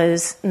well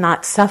as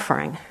not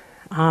suffering,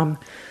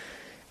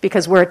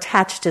 because we're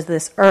attached to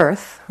this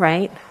earth,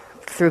 right,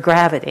 through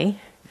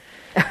gravity.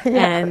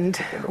 Yeah. And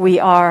we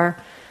are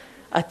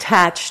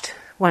attached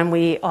when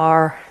we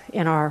are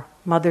in our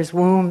mother's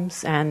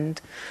wombs, and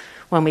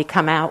when we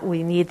come out,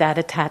 we need that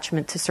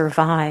attachment to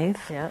survive.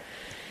 Yep.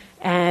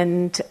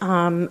 And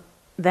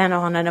then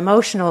on an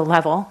emotional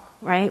level,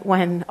 right,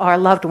 when our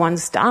loved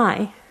ones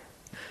die,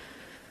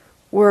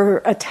 we're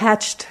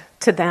attached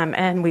to them,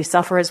 and we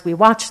suffer as we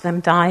watch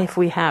them die if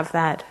we have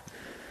that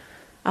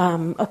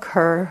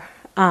occur.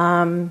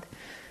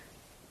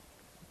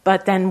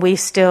 But then we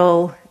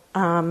still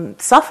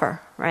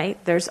suffer,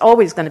 right? There's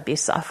always going to be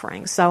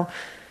suffering. So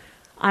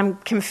I'm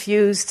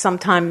confused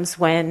sometimes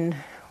when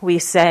we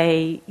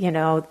say,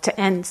 to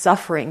end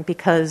suffering,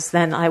 because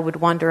then I would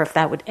wonder if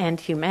that would end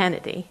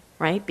humanity,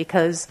 right?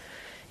 Because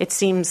it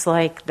seems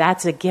like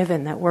that's a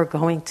given, that we're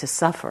going to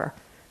suffer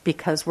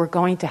because we're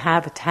going to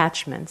have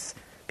attachments,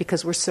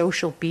 because we're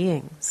social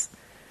beings.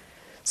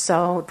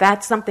 So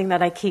that's something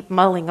that I keep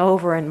mulling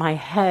over in my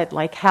head,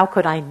 like, how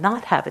could I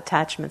not have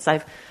attachments?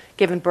 I've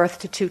given birth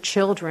to 2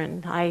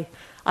 children. I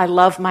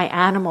love my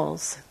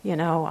animals,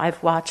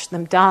 I've watched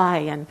them die,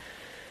 and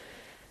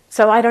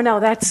so I don't know,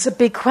 that's a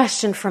big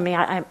question for me.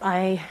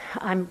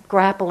 I'm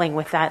grappling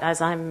with that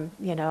as I'm,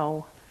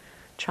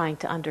 trying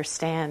to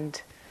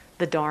understand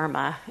the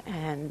Dharma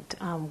and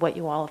what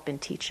you all have been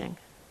teaching?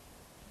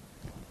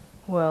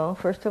 Well,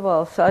 first of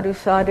all, sadhu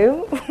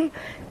sadhu.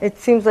 It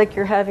seems like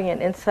you're having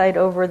an insight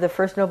over the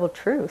First Noble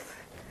Truth,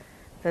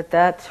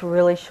 that's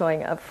really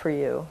showing up for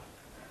you.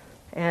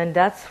 And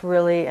that's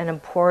really an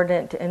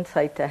important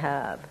insight to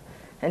have,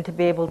 and to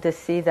be able to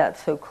see that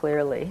so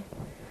clearly.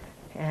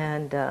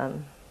 And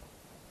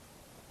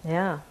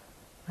yeah,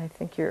 I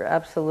think you're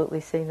absolutely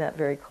seeing that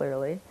very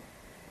clearly.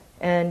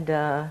 And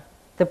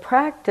the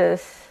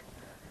practice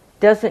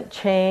doesn't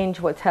change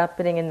what's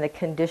happening in the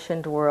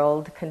conditioned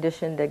world,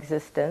 conditioned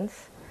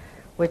existence,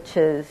 which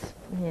is,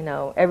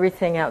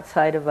 everything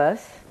outside of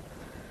us.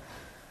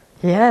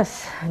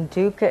 Yes,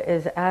 dukkha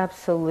is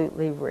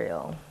absolutely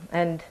real.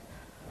 And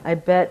I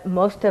bet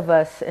most of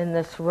us in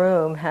this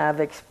room have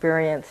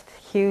experienced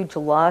huge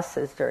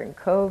losses during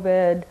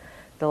COVID,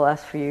 the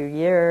last few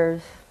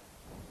years.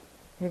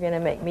 You're going to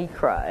make me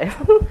cry.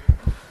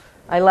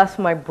 I lost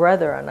my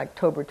brother on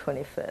October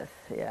 25th.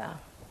 Yeah.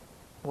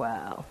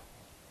 Wow.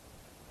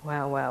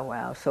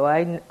 Wow. So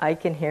I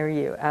can hear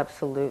you,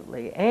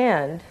 absolutely.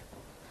 And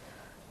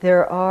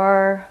there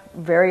are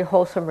very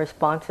wholesome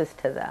responses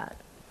to that.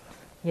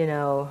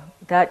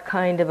 That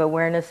kind of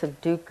awareness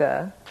of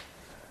dukkha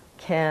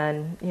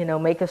can,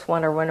 make us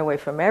want to run away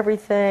from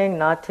everything,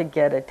 not to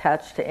get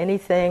attached to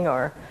anything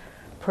or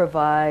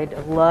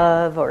provide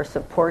love or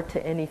support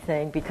to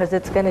anything, because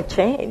it's going to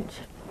change.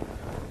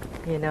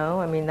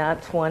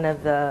 That's one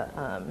of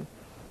the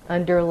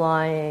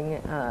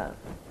underlying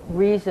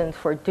reasons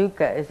for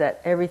dukkha, is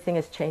that everything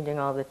is changing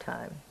all the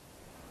time.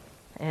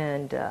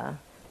 And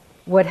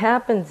what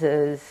happens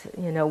is,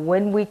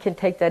 when we can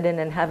take that in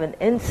and have an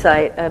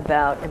insight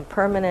about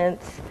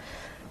impermanence,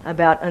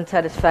 about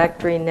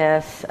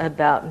unsatisfactoriness,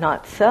 about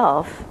not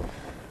self,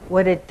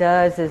 what it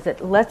does is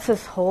it lets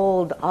us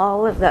hold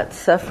all of that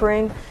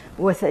suffering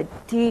with a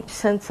deep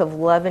sense of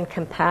love and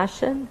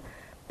compassion,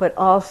 but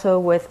also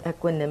with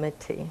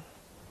equanimity.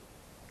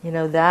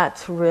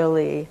 That's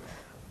really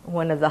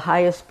one of the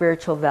highest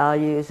spiritual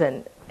values,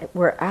 and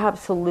we're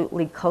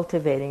absolutely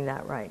cultivating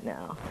that right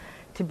now.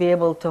 To be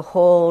able to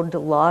hold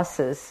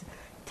losses,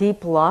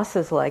 deep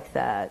losses like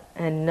that,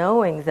 and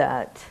knowing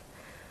that,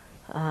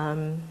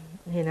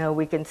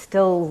 we can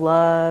still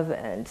love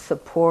and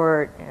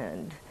support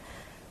and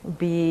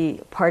be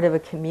part of a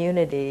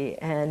community,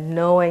 and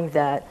knowing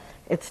that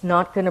it's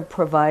not going to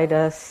provide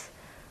us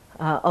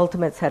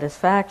ultimate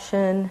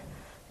satisfaction.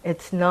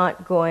 It's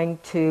not going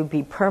to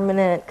be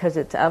permanent, because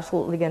it's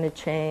absolutely going to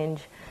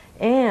change.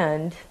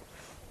 And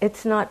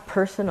it's not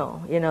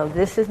personal.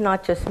 This is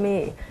not just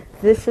me.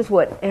 This is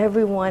what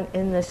everyone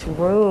in this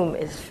room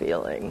is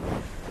feeling.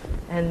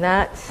 And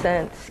that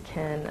sense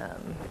can,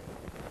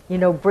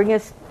 bring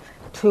us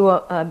to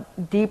a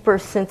deeper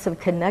sense of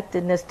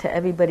connectedness to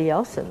everybody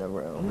else in the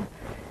room,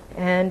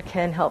 and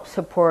can help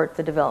support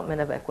the development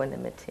of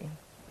equanimity.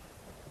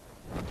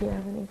 Do you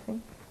have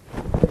anything?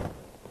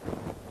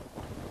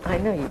 I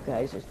know you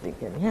guys are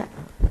thinking, yeah.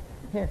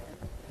 Here.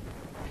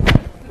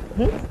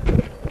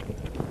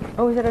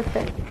 Oh, is that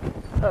okay?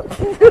 Oh.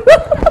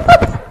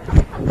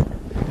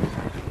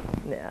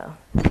 Yeah.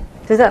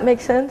 Does that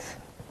make sense?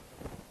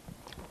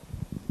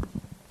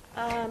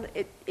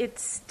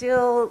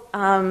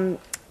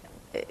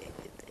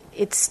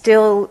 It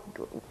still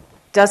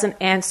doesn't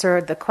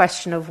answer the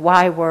question of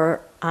why we're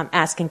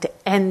asking to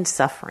end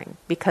suffering,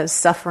 because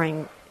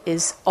suffering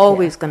is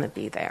always going to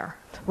be there.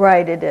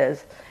 Right, it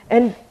is.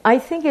 And I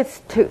think it's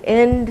to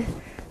end,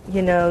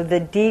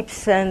 the deep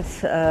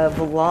sense of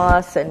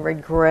loss and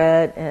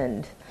regret,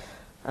 and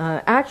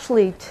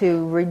actually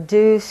to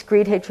reduce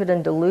greed, hatred,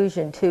 and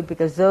delusion too,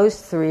 because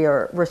those three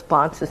are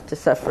responses to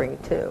suffering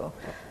too.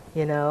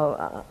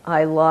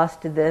 I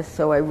lost this,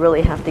 so I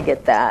really have to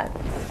get that.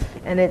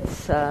 And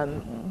it's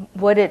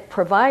what it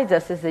provides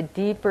us is a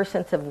deeper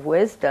sense of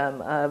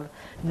wisdom, of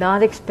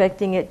not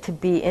expecting it to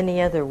be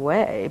any other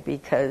way,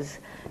 because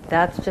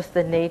that's just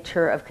the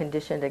nature of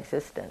conditioned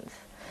existence.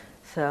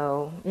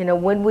 So,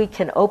 when we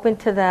can open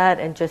to that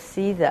and just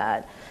see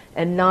that,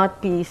 and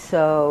not be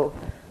so,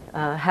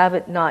 have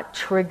it not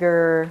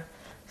trigger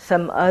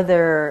some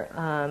other,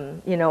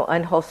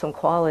 unwholesome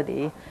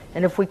quality,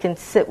 and if we can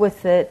sit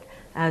with it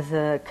as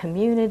a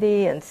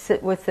community and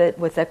sit with it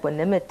with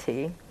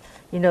equanimity,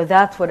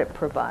 that's what it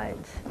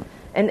provides.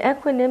 And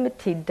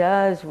equanimity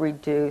does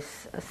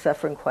reduce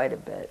suffering quite a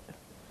bit.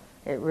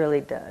 It really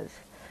does.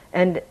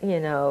 And,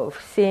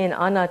 seeing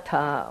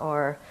anatta,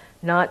 or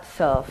not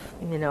self,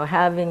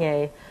 having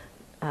a,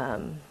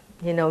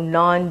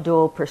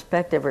 non-dual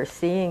perspective, or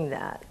seeing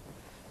that,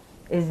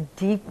 is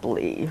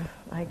deeply,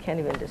 I can't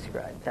even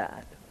describe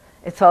that.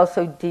 It's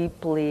also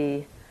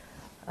deeply,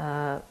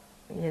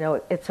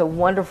 it's a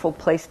wonderful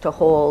place to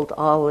hold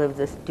all of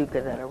this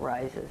dukkha that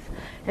arises.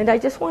 And I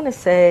just want to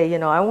say,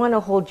 I want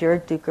to hold your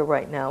dukkha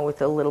right now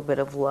with a little bit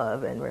of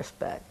love and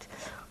respect.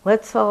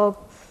 Let's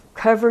all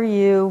cover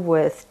you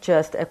with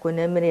just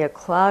equanimity, a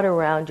cloud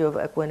around you of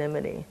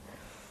equanimity.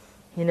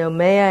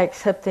 May I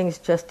accept things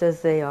just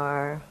as they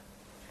are.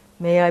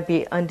 May I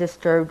be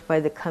undisturbed by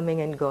the coming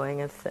and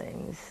going of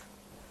things.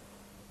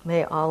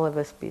 May all of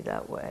us be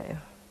that way.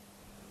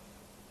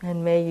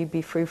 And may you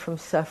be free from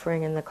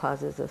suffering and the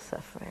causes of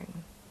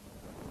suffering.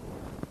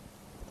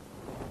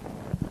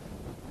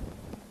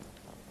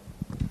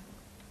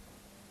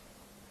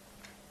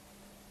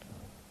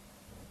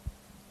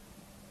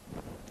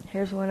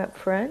 Here's one up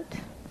front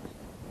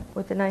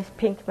with a nice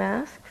pink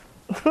mask.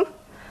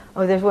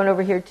 Oh, there's one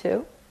over here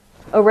too.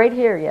 Oh, right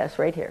here. Yes,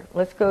 right here.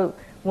 Let's go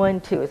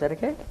 1, 2. Is that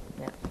okay?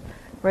 Yeah.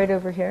 Right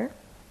over here.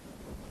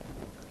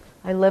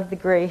 I love the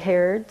gray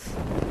hairs.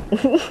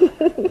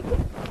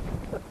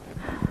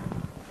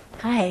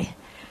 Hi.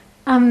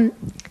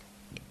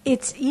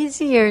 It's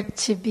easier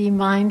to be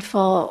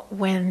mindful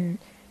when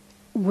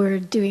we're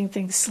doing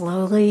things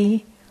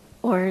slowly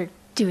or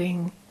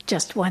doing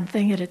just one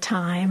thing at a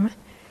time.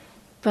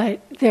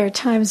 But there are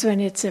times when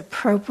it's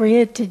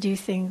appropriate to do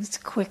things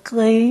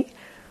quickly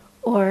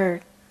or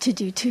to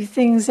do 2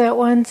 things at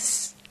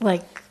once,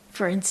 like,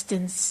 for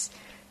instance,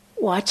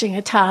 watching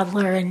a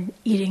toddler and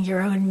eating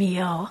your own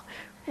meal,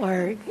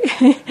 or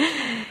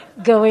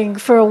going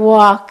for a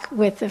walk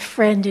with a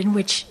friend in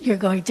which you're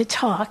going to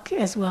talk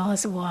as well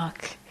as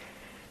walk.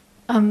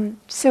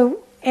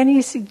 So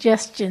any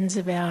suggestions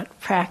about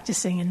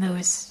practicing in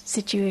those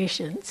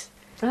situations?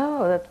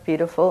 Oh, that's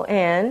beautiful.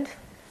 And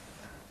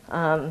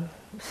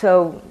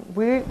so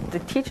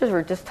the teachers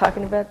were just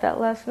talking about that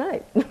last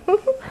night.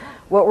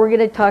 What we're going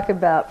to talk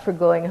about for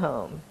going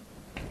home.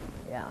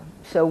 Yeah.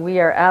 So we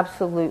are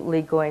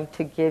absolutely going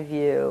to give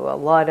you a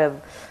lot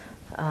of,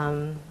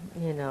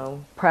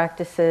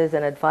 practices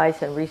and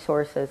advice and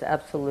resources,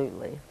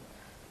 absolutely,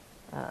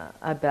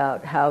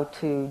 about how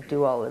to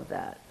do all of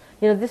that.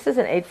 This is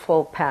an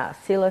eightfold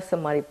path, Sila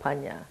Samadhi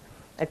Panya.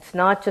 It's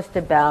not just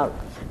about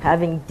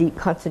having deep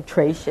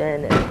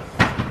concentration and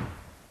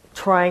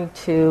trying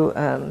to,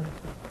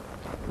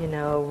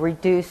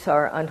 reduce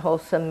our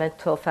unwholesome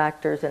mental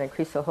factors and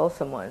increase the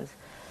wholesome ones.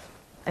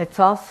 It's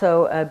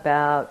also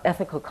about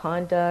ethical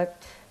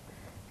conduct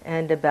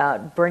and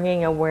about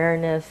bringing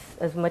awareness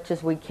as much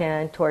as we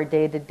can to our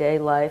day-to-day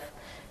life.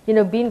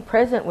 Being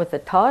present with a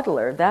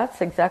toddler,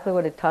 that's exactly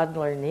what a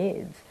toddler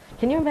needs.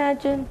 Can you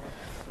imagine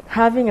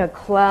having a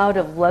cloud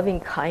of loving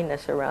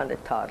kindness around a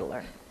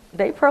toddler?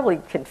 They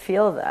probably can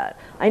feel that.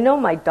 I know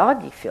my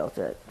doggy feels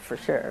it, for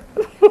sure.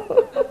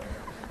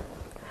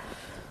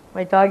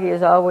 My doggy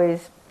is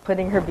always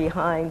putting her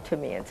behind to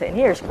me and saying,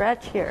 "Here,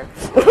 scratch here."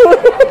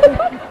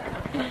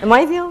 Am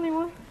I the only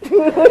one?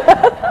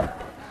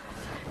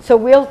 So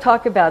we'll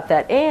talk about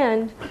that.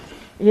 And,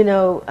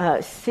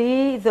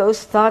 see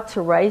those thoughts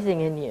arising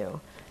in you.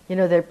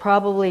 They're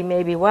probably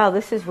maybe, wow,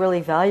 this is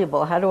really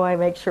valuable. How do I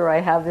make sure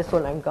I have this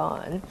when I'm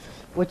gone?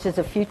 Which is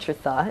a future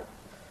thought.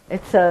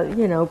 It's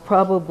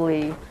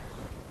probably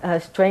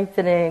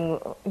strengthening,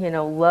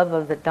 love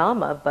of the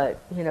Dhamma, but,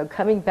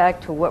 coming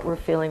back to what we're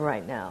feeling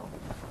right now.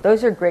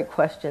 Those are great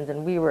questions,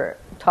 and we were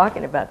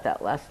talking about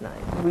that last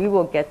night. We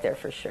will get there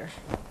for sure.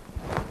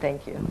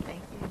 Thank you.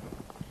 Thank you.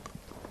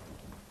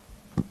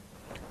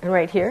 And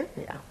right here?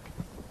 Yeah.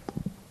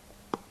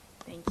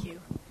 Thank you.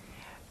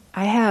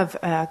 I have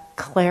a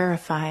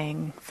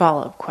clarifying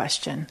follow-up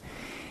question.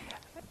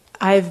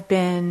 I've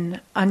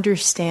been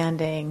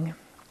understanding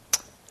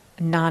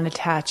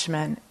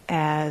non-attachment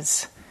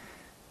as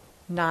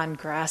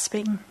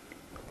non-grasping,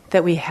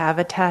 that we have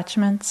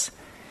attachments,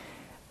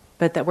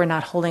 but that we're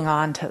not holding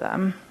on to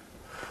them.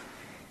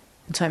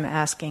 And so I'm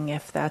asking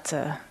if that's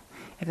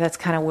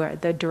kind of where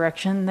the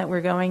direction that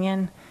we're going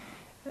in,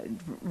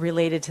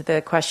 related to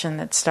the question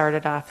that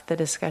started off the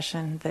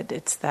discussion, that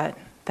it's that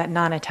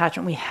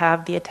non-attachment. We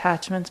have the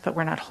attachments, but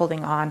we're not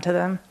holding on to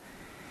them.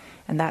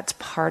 And that's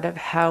part of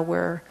how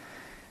we're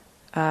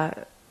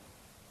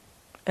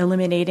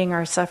eliminating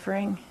our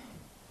suffering.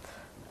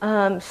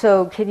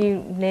 So can you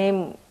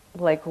name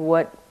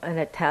what an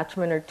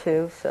attachment or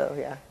two? So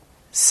yeah.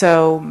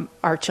 So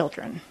our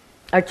children.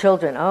 Our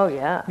children. Oh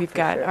yeah. We've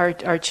got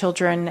our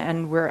children,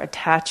 and we're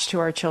attached to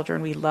our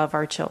children. We love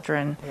our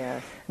children.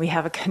 Yes. We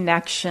have a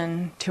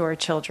connection to our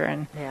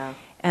children. Yeah.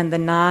 And the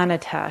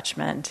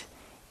non-attachment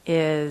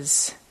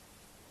is,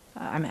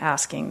 I'm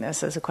asking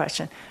this as a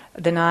question,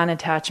 the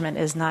non-attachment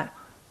is not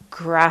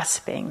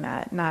grasping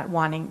that, not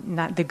wanting,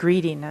 not the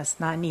greediness,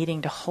 not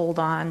needing to hold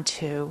on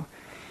to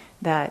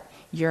that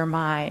you're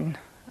mine,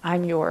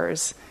 I'm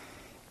yours.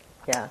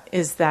 Yeah.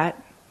 Is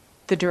that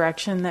the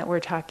direction that we're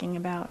talking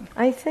about?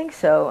 I think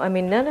so. I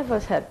mean, none of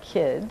us have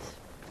kids.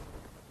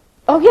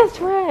 Oh, yes,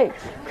 right.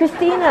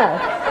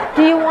 Christina,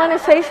 do you want to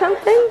say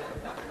something?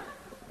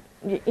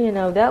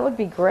 That would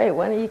be great.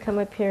 Why don't you come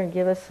up here and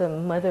give us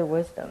some mother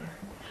wisdom?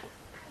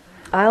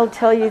 I'll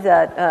tell you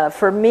that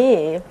for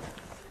me,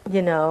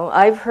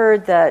 I've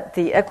heard that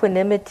the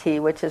equanimity,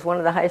 which is one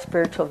of the high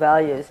spiritual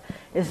values,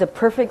 is the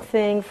perfect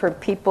thing for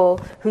people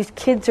whose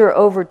kids are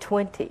over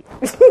 20.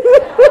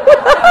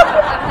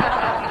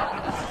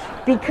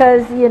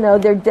 Because,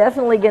 they're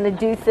definitely going to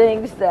do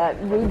things that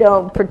we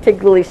don't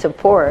particularly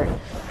support.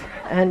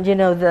 And,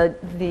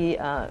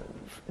 the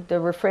the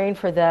refrain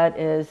for that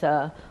is,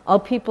 all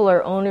people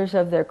are owners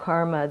of their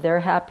karma. Their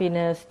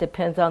happiness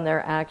depends on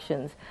their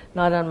actions,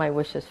 not on my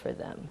wishes for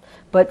them.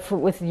 But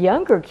with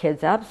younger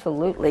kids,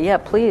 absolutely. Yeah,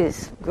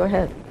 please, go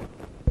ahead.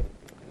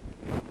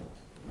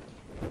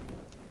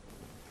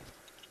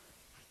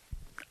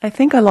 I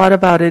think a lot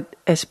about it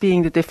as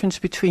being the difference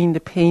between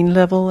the pain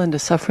level and the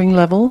suffering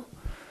level.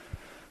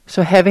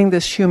 So having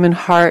this human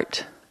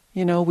heart,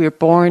 we're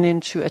born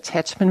into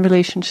attachment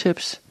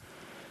relationships.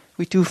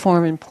 We do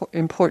form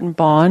important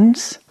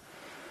bonds.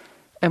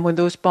 And when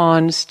those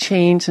bonds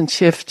change and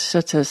shift,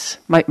 such as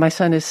my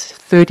son is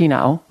 30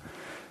 now,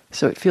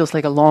 so it feels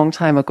like a long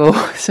time ago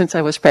since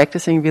I was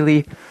practicing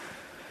really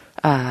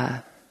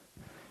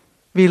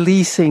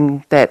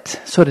releasing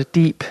that sort of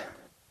deep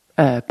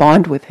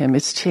bond with him.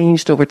 It's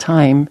changed over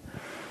time.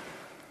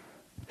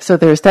 So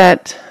there's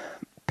that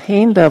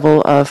pain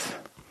level of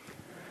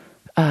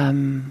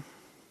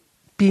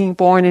being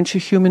born into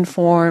human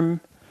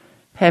form,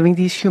 having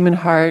these human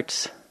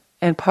hearts,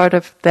 and part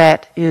of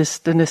that is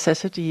the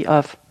necessity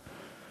of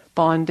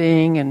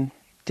bonding and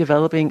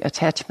developing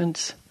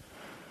attachments.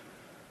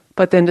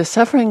 But then the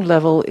suffering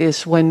level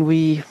is when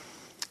we,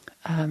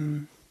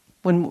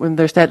 when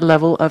there's that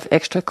level of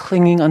extra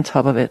clinging on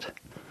top of it.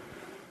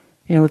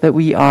 That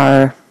we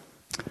are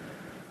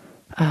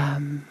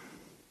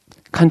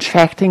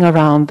contracting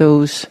around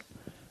those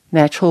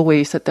natural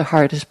ways that the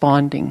heart is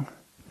bonding.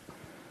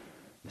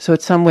 So in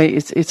some way,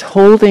 it's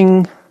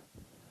holding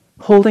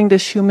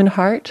this human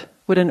heart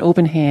with an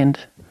open hand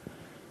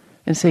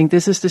and saying,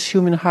 this is this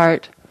human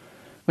heart.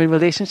 When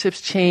relationships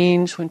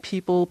change, when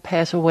people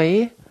pass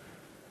away,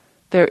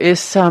 there is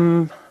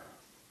some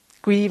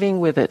grieving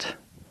with it.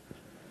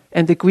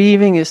 And the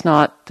grieving is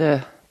not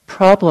the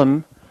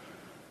problem,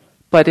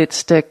 but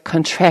it's the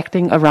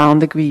contracting around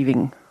the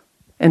grieving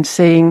and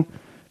saying,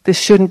 this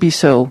shouldn't be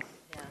so.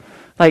 Yeah.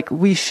 Like,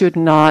 we should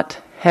not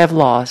have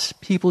loss.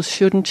 People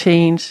shouldn't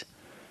change.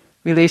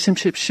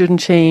 Relationships shouldn't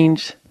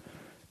change.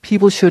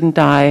 People shouldn't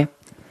die.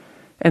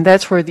 And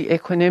that's where the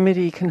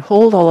equanimity can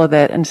hold all of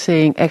that and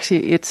saying,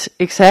 actually, it's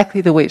exactly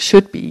the way it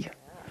should be.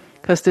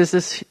 Because this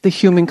is the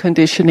human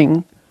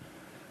conditioning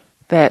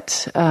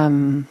that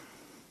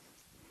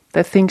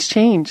that things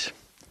change.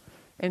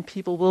 And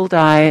people will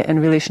die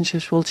and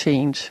relationships will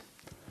change.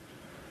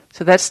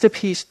 So that's the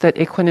piece that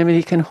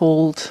equanimity can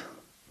hold.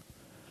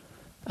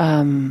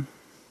 The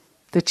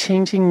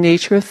changing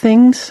nature of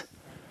things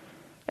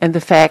and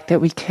the fact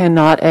that we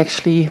cannot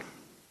actually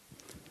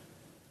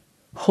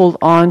hold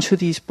on to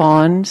these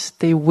bonds.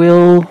 They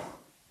will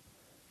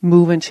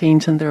move and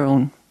change on their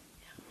own.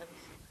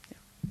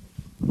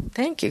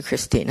 Thank you,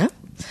 Christina.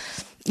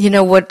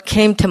 What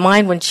came to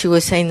mind when she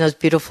was saying those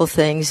beautiful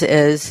things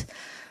is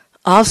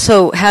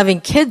also having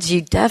kids,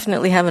 you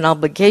definitely have an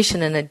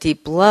obligation and a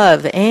deep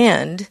love.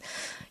 And,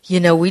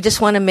 we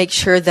just want to make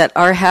sure that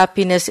our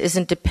happiness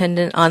isn't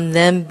dependent on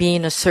them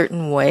being a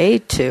certain way,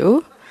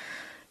 too.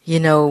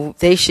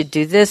 They should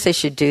do this, they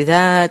should do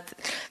that.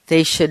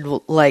 They should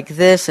like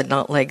this and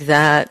not like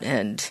that.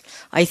 And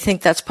I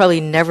think that's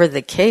probably never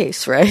the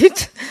case,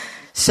 right?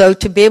 So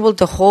to be able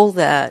to hold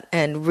that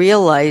and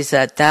realize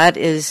that that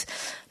is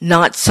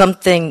not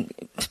something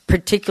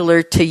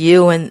particular to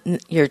you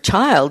and your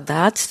child,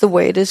 that's the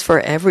way it is for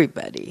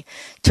everybody.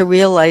 To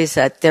realize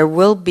that there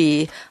will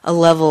be a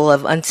level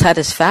of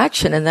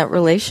unsatisfaction in that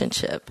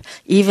relationship,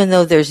 even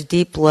though there's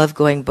deep love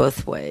going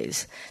both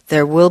ways.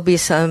 There will be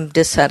some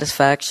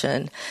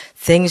dissatisfaction.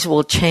 Things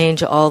will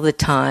change all the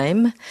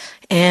time,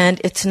 and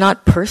it's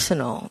not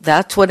personal.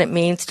 That's what it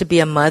means to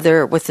be a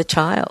mother with a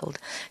child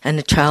and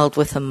a child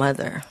with a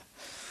mother.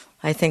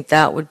 I think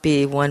that would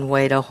be one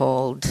way to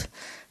hold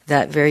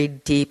that very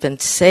deep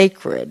and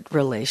sacred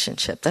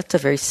relationship. That's a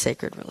very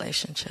sacred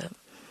relationship.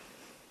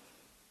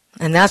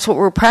 And that's what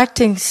we're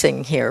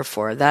practicing here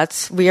for.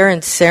 We are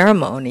in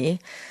ceremony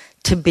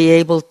to be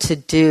able to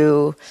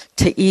do,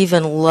 to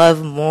even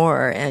love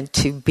more and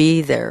to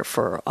be there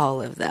for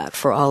all of that,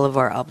 for all of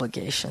our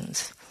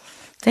obligations.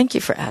 Thank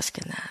you for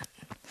asking that.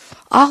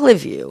 All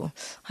of you.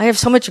 I have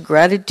so much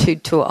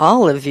gratitude to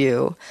all of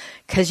you,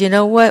 because you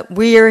know what?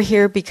 We are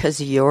here because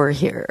you're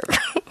here.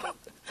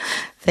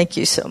 Thank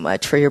you so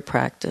much for your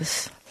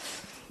practice.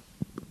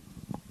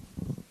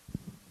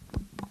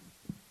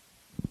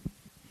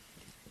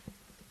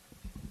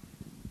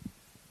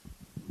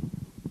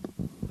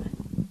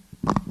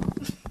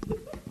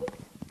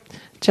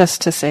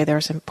 Just to say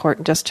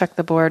just check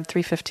the board,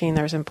 3:15,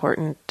 there's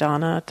important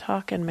Donna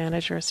talk and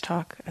managers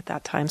talk at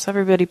that time. So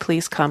everybody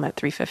please come at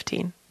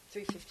 3:15.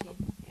 3:15.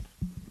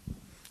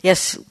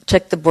 Yes,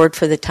 check the board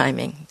for the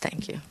timing.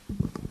 Thank you.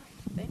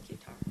 Thank you,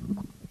 Tara.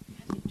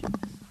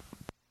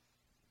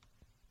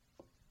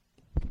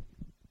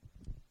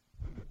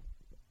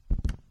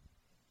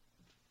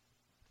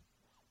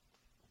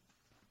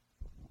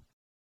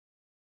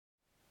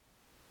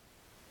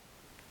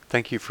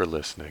 Thank you for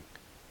listening.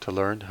 To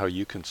learn how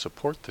you can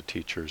support the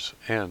teachers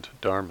and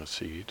Dharma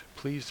Seed,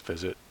 please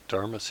visit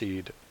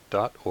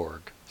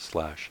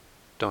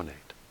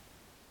dharmaseed.org/donate.